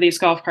to order these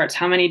golf carts.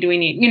 How many do we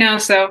need?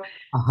 So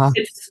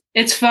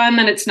it's fun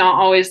that it's not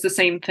always the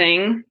same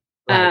thing.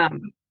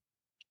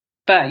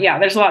 But yeah,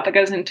 there's a lot that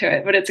goes into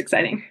it, but it's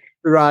exciting.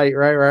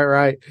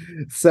 Right.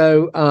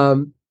 So,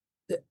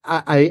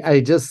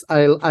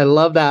 I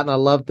love that, and I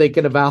love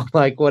thinking about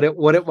like what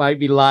it might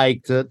be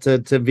like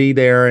to be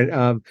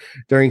there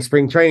during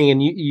spring training.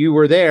 And you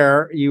were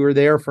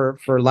there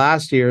for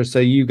last year, so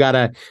you got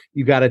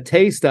a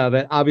taste of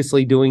it.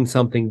 Obviously, doing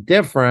something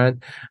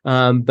different,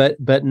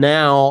 but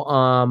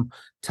now.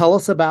 Tell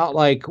us about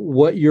like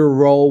what your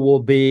role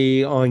will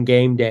be on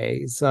game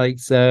days, like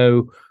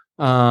so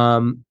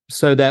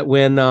that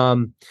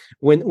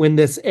when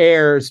this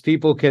airs,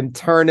 people can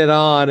turn it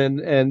on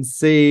and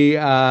see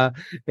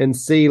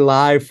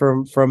live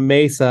from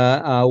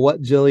Mesa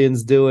what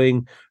Jillian's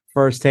doing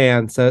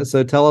firsthand.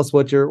 So tell us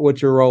what your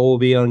role will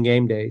be on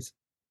game days.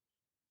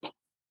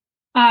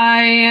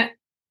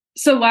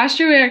 So last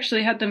year we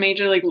actually had the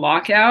major league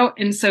lockout,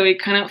 and so we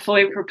couldn't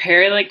fully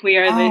prepare like we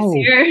are this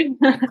year.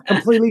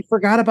 Completely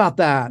forgot about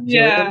that.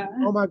 Yeah.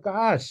 Jillian. Oh my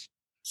gosh.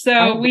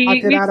 So we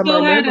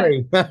still had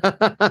memory.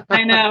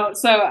 I know.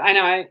 So I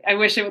know. I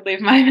wish it would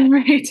leave my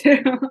memory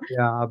too.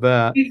 Yeah, I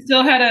bet. We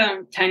still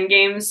had 10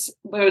 games.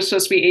 It was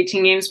supposed to be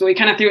 18 games, but we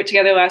kind of threw it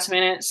together last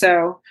minute.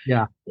 So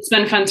yeah, it's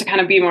been fun to kind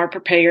of be more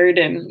prepared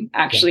and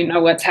actually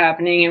know what's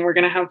happening. And we're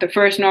going to have the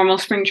first normal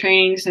spring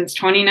training since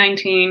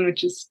 2019,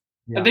 which is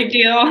a big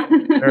deal.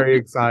 Very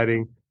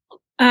exciting.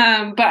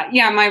 But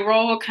yeah, my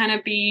role will kind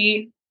of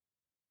be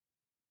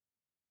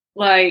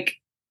like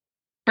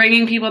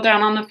bringing people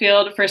down on the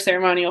field for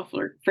ceremonial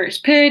for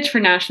first pitch, for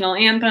national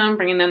anthem,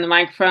 bringing them the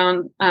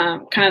microphone,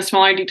 kind of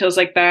smaller details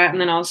like that. And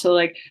then also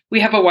like we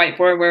have a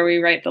whiteboard where we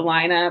write the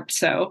lineup.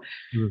 So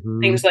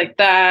things like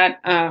that,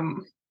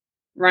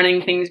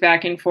 running things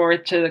back and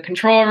forth to the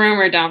control room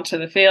or down to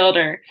the field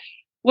or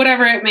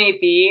whatever it may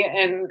be.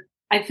 And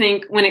I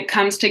think when it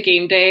comes to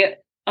game day,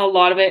 a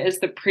lot of it is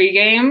the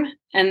pregame.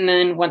 And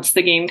then once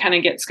the game kind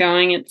of gets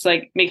going, it's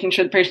like making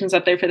sure the person's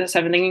up there for the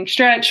 7th-inning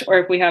stretch, or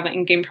if we have an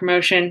in-game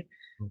promotion,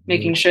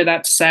 making sure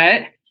that's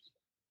set.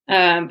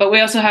 But we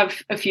also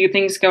have a few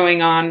things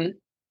going on,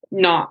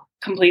 not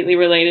completely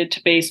related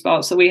to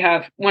baseball. So we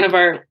have one of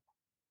our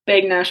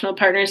big national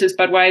partners is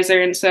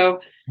Budweiser. And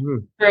so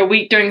for a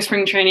week during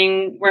spring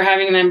training, we're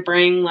having them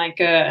bring like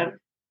a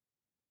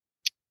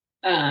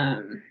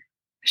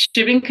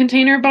shipping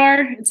container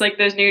bar. It's like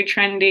those new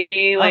trendy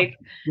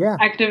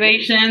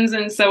activations.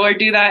 And so we'll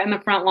do that in the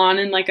front lawn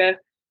in like a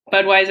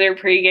Budweiser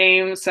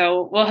pregame.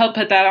 So we'll help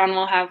put that on.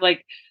 We'll have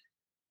like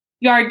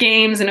yard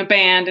games and a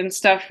band and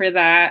stuff for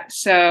that.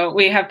 So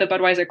we have the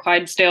Budweiser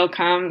Clydesdale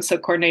come, so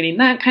coordinating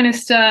that kind of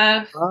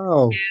stuff.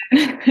 Oh,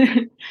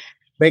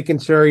 making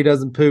sure he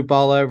doesn't poop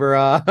all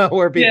over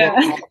where people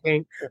are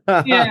talking.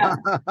 Yeah.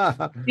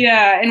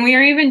 And we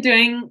are even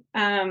doing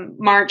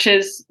March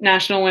is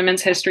National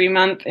Women's History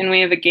Month, and we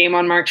have a game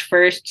on March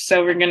 1st.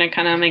 So we're going to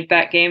kind of make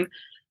that game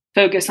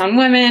focus on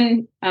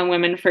women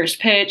first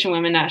pitch, and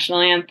women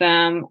national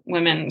anthem,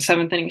 women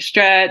 7th-inning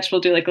stretch.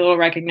 We'll do like a little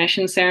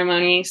recognition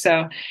ceremony.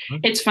 So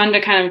it's fun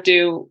to kind of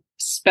do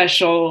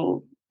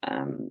special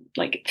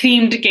like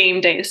themed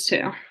game days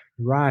too.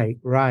 Right.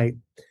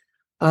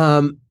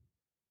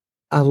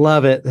 I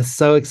love it. It's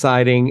so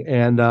exciting.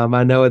 And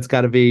I know it's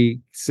got to be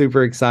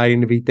super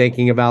exciting to be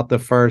thinking about the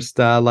first,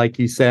 like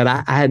you said,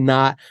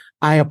 I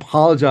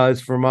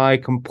apologize for my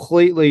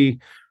completely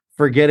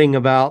forgetting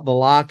about the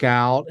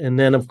lockout. And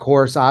then, of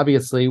course,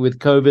 obviously with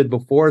COVID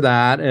before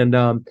that. And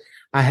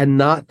I had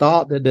not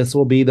thought that this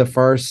will be the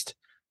first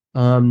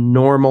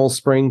normal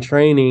spring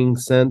training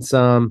since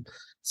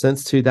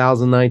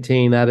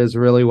 2019. That is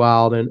really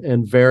wild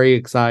and very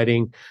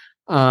exciting.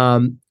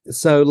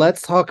 So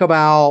let's talk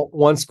about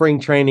once spring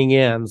training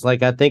ends.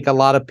 Like, I think a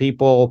lot of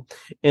people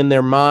in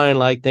their mind,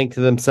 like, think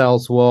to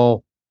themselves,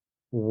 well,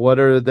 what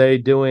are they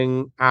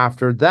doing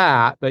after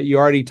that? But you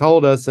already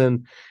told us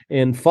in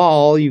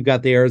fall, you've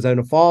got the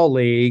Arizona Fall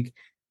League.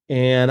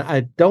 And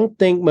I don't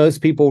think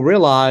most people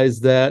realize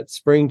that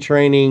spring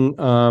training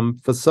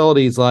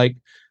facilities like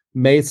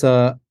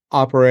Mesa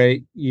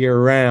operate year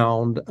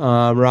round,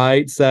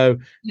 right? So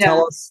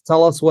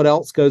tell us what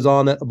else goes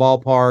on at the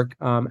ballpark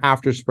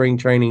after spring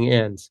training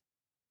ends.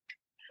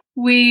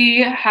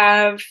 We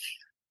have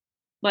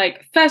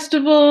like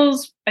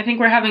festivals. I think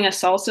we're having a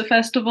salsa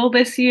festival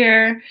this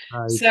year.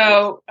 Nice.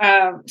 So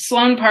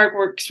Sloan Park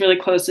works really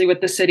closely with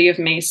the city of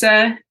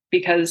Mesa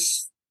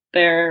because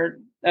they're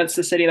That's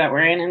the city that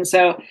we're in. And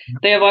so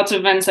they have lots of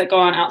events that go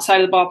on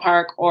outside of the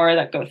ballpark or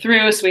that go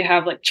through. So we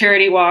have like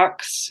charity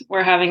walks.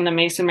 We're having the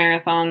Mesa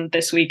Marathon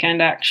this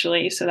weekend,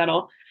 actually. So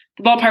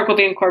the ballpark will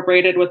be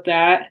incorporated with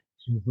that.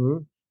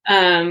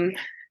 Mm-hmm.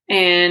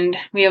 And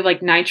we have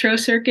like Nitro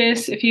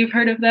Circus, if you've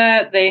heard of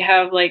that. They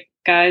have like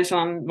guys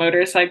on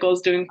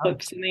motorcycles doing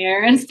flips in the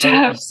air and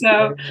stuff.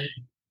 So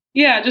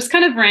yeah, just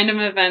kind of random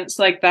events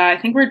like that.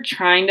 I think we're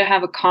trying to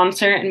have a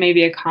concert and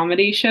maybe a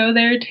comedy show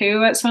there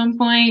too at some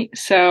point.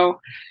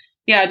 So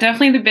yeah,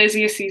 definitely the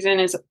busiest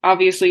season is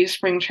obviously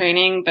spring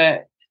training,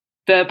 but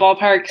the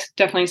ballpark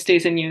definitely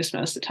stays in use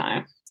most of the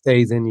time.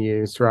 Stays in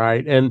use,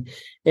 right? And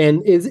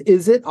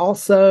is it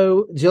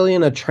also,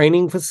 Jillian, a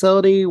training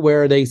facility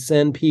where they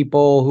send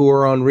people who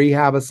are on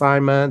rehab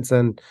assignments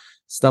and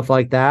stuff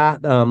like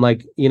that?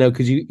 Like, you know,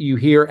 because you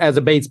hear, as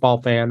a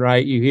baseball fan,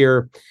 right? You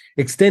hear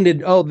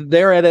extended, oh,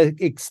 they're at an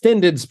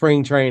extended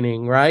spring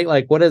training, right?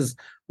 Like, what does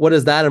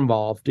that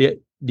involve? Do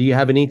you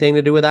have anything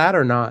to do with that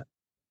or not?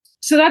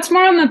 So that's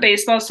more on the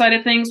baseball side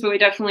of things, but we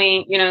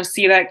definitely,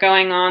 see that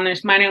going on.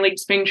 There's minor league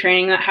spring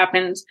training that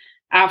happens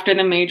after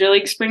the major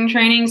league spring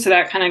training. So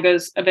that kind of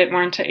goes a bit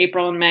more into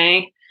April and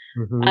May.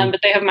 Mm-hmm. But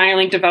they have minor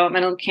league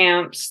developmental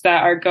camps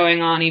that are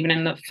going on even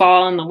in the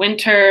fall and the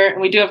winter.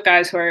 And we do have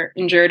guys who are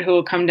injured who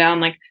will come down,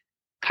 like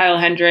Kyle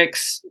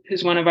Hendricks,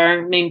 who's one of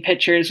our main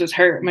pitchers, was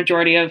hurt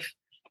majority of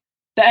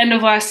the end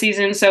of last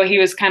season. So he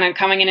was kind of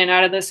coming in and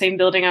out of the same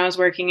building I was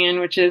working in,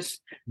 which is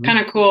kind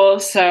of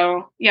cool.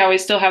 So yeah, we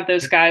still have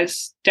those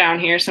guys down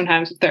here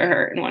sometimes if they're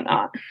hurt and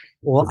whatnot.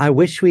 Well, I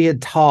wish we had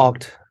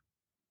talked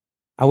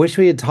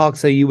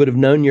so you would have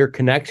known your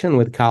connection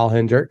with Kyle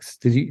Hendricks.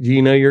 Do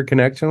you know your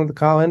connection with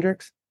Kyle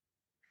Hendricks?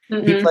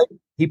 Mm-hmm.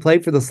 He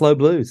played for the Slow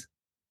Blues.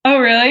 Oh,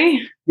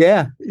 really?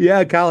 Yeah.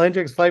 Kyle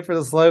Hendricks played for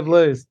the Slow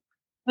Blues.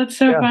 That's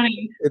so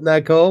funny. Isn't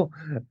that cool?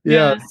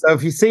 Yeah. So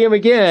if you see him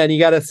again, you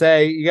got to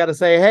say,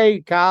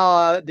 hey,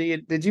 Kyle,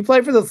 did you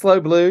play for the Slow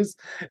Blues?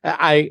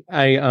 I'm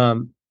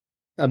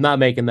not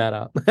making that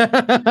up.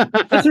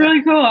 That's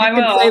really cool. I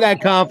will say that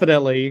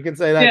confidently. You can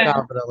say that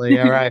confidently.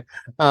 All right.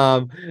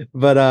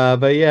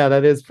 But yeah,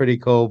 that is pretty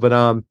cool.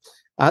 But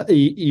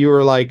you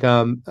were like,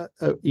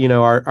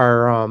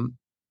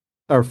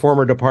 our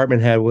former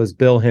department head was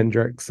Bill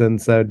Hendricks,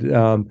 and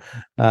so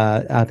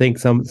I think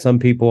some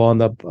people on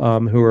the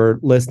who are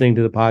listening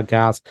to the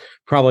podcast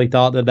probably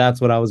thought that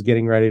that's what I was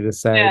getting ready to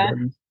say. Yeah.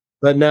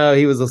 But no,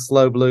 he was a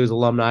Slow Blues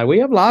alumni. We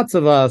have lots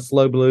of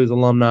Slow Blues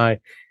alumni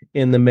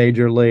in the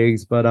major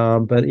leagues, but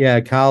yeah,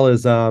 Kyle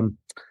is I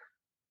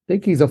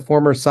think he's a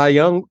former Cy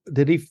Young.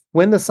 Did he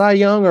win the Cy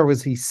Young, or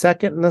was he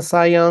second in the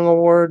Cy Young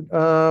award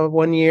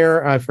one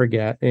year? I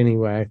forget.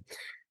 Anyway,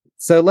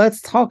 so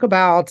let's talk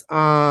about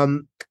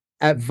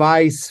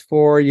advice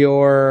for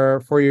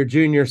your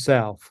junior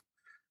self.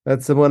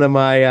 That's one of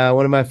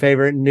my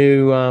favorite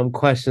new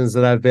questions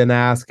that I've been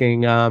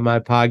asking my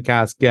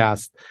podcast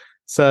guests.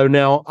 So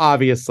now,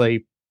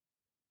 obviously,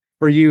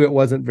 for you, it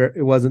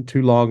wasn't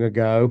too long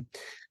ago.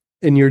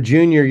 And your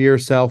junior year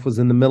self was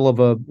in the middle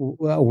of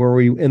were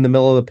we in the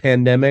middle of the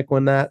pandemic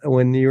when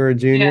you were a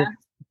junior?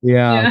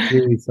 Yeah.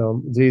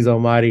 Geez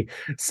almighty.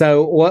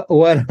 So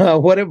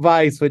what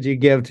advice would you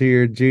give to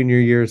your junior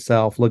year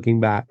self looking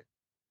back?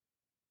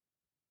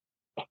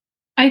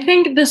 I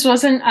think this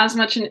wasn't as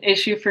much an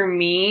issue for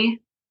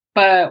me,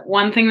 but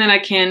one thing that I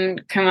can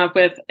come up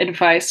with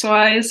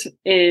advice-wise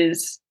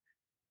is,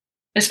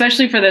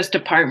 especially for this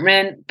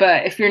department,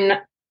 but if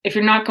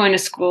you're not going to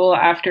school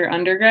after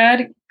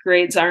undergrad,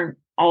 grades aren't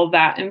all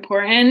that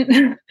important.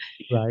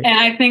 Right. And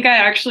I think I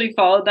actually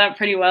followed that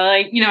pretty well.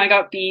 I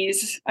got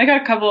B's. I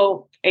got a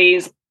couple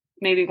A's,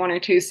 maybe 1 or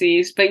 2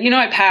 C's, but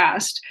I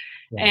passed.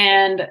 Yeah.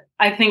 And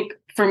I think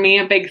for me,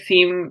 a big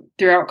theme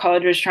throughout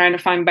college was trying to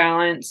find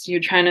balance. You're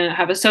trying to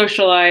have a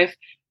social life.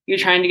 You're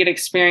trying to get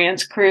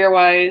experience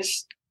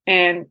career-wise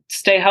and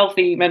stay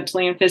healthy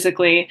mentally and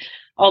physically,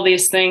 all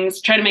these things,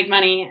 try to make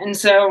money. And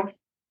so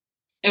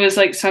it was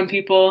like some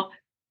people,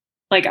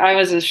 like I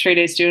was a straight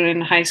A student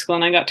in high school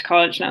and I got to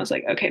college and I was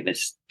like, okay,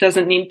 this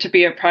doesn't need to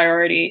be a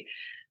priority.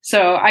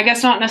 So I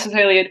guess not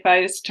necessarily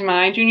advice to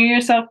my junior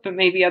year self, but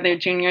maybe other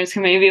juniors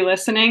who may be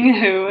listening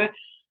who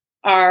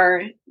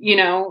are,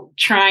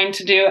 trying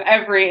to do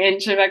every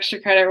inch of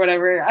extra credit or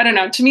whatever. I don't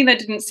know. To me, that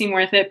didn't seem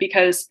worth it,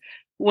 because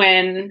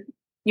when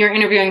you're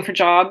interviewing for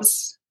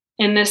jobs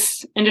in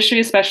this industry,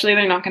 especially,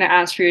 they're not going to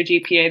ask for your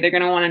GPA. They're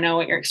going to want to know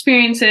what your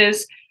experience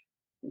is,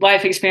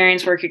 life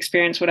experience, work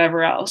experience,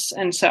 whatever else.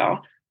 And so,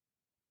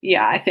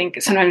 yeah, I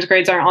think sometimes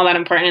grades aren't all that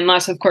important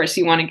unless, of course,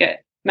 you want to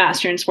get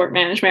master in sport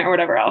management or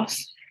whatever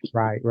else.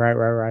 Right.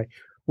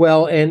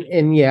 Well,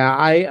 and yeah,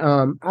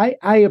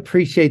 I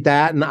appreciate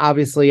that, and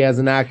obviously, as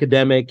an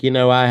academic,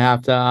 I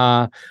have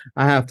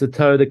to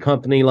toe the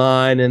company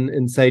line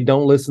and say,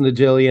 don't listen to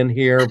Jillian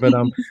here. But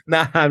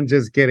nah, I'm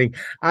just kidding.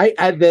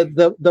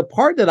 The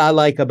part that I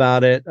like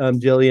about it,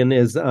 Jillian,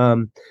 is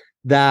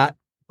that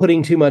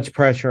putting too much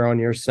pressure on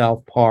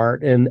yourself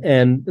part, and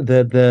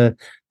the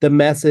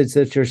message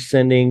that you're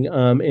sending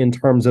in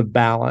terms of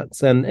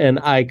balance, and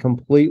I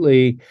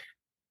completely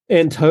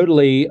And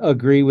totally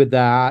agree with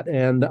that.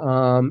 And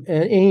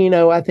you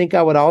know, I think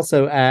I would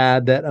also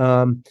add that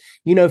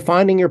you know,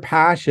 finding your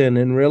passion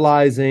and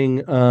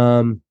realizing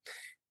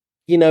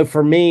you know,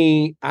 for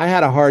me, I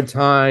had a hard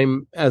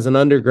time as an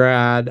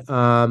undergrad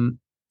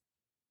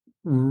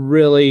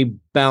really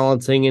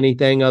balancing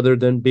anything other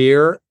than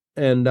beer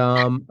and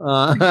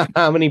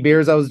how many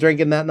beers I was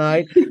drinking that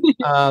night.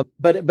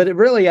 But it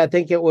really, I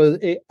think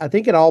I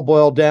think it all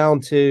boiled down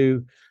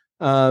to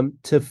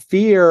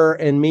fear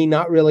and me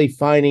not really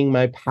finding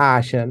my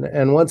passion.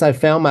 And once I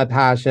found my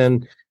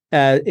passion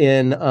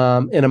in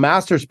a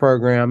master's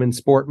program in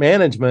sport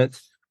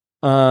management,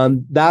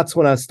 that's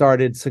when I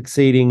started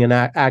succeeding in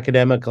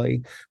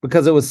academically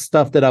because it was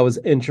stuff that I was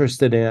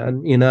interested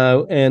in, you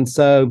know. And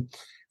so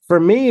for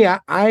me,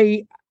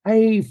 I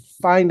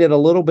find it a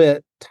little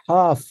bit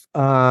tough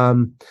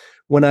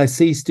when I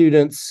see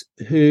students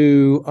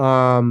who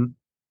are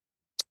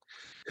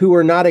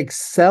not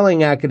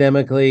excelling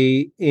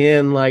academically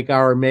in like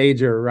our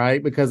major,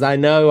 right? Because I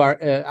know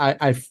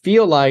I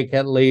feel like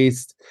at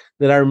least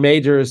that our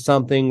major is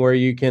something where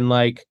you can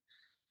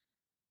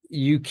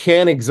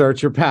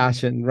exert your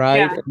passion, right?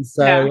 Yeah. And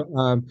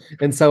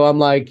Yeah. so I'm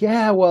like,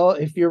 yeah, well,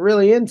 if you're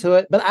really into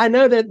it, but I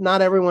know that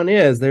not everyone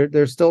is.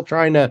 They're still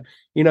trying to,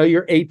 you know,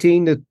 you're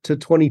 18 to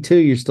 22,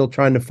 you're still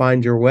trying to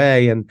find your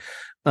way. And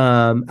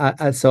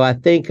so I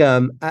think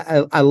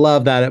I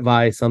love that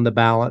advice on the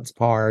balance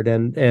part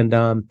and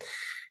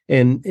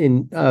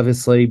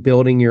obviously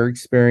building your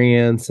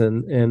experience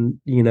and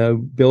you know,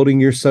 building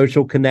your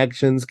social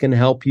connections can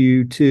help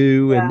you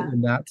too, Yeah.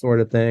 and that sort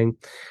of thing.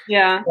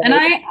 Yeah. And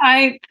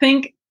I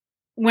think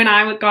when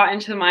I got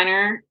into the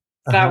minor,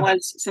 that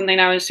was something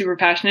I was super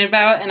passionate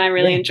about and I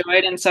really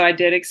enjoyed. And so I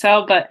did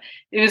excel, but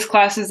it was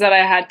classes that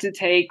I had to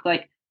take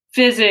like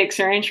physics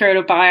or intro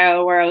to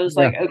bio where I was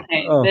like,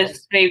 okay,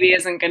 this maybe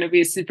isn't going to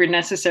be super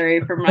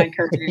necessary for my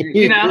career,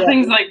 you know,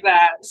 things like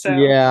that. So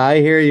yeah, I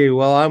hear you.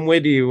 Well, I'm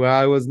with you.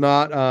 I was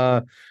not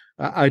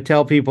I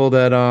tell people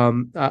that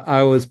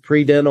I was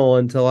pre-dental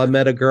until I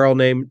met a girl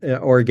named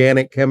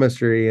organic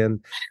chemistry,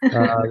 and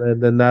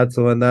then that's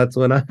when I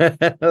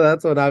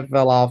that's when I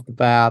fell off the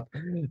path.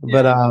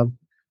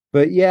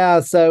 But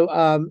yeah, so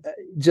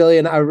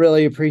Jillian, I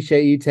really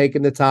appreciate you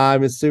taking the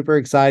time. It's super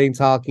exciting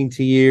talking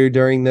to you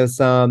during this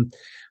and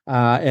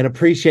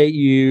appreciate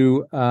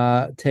you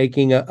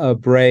taking a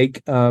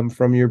break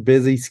from your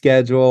busy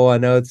schedule. I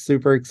know it's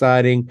super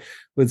exciting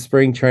with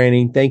spring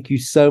training. Thank you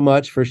so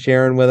much for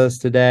sharing with us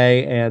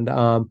today. And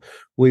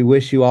we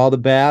wish you all the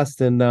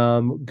best and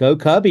go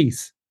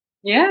Cubbies.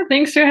 Yeah,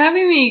 thanks for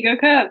having me. Go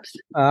Cubs.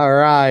 All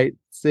right.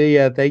 See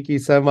ya. Thank you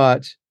so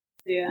much.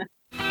 Yeah.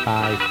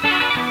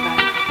 Bye.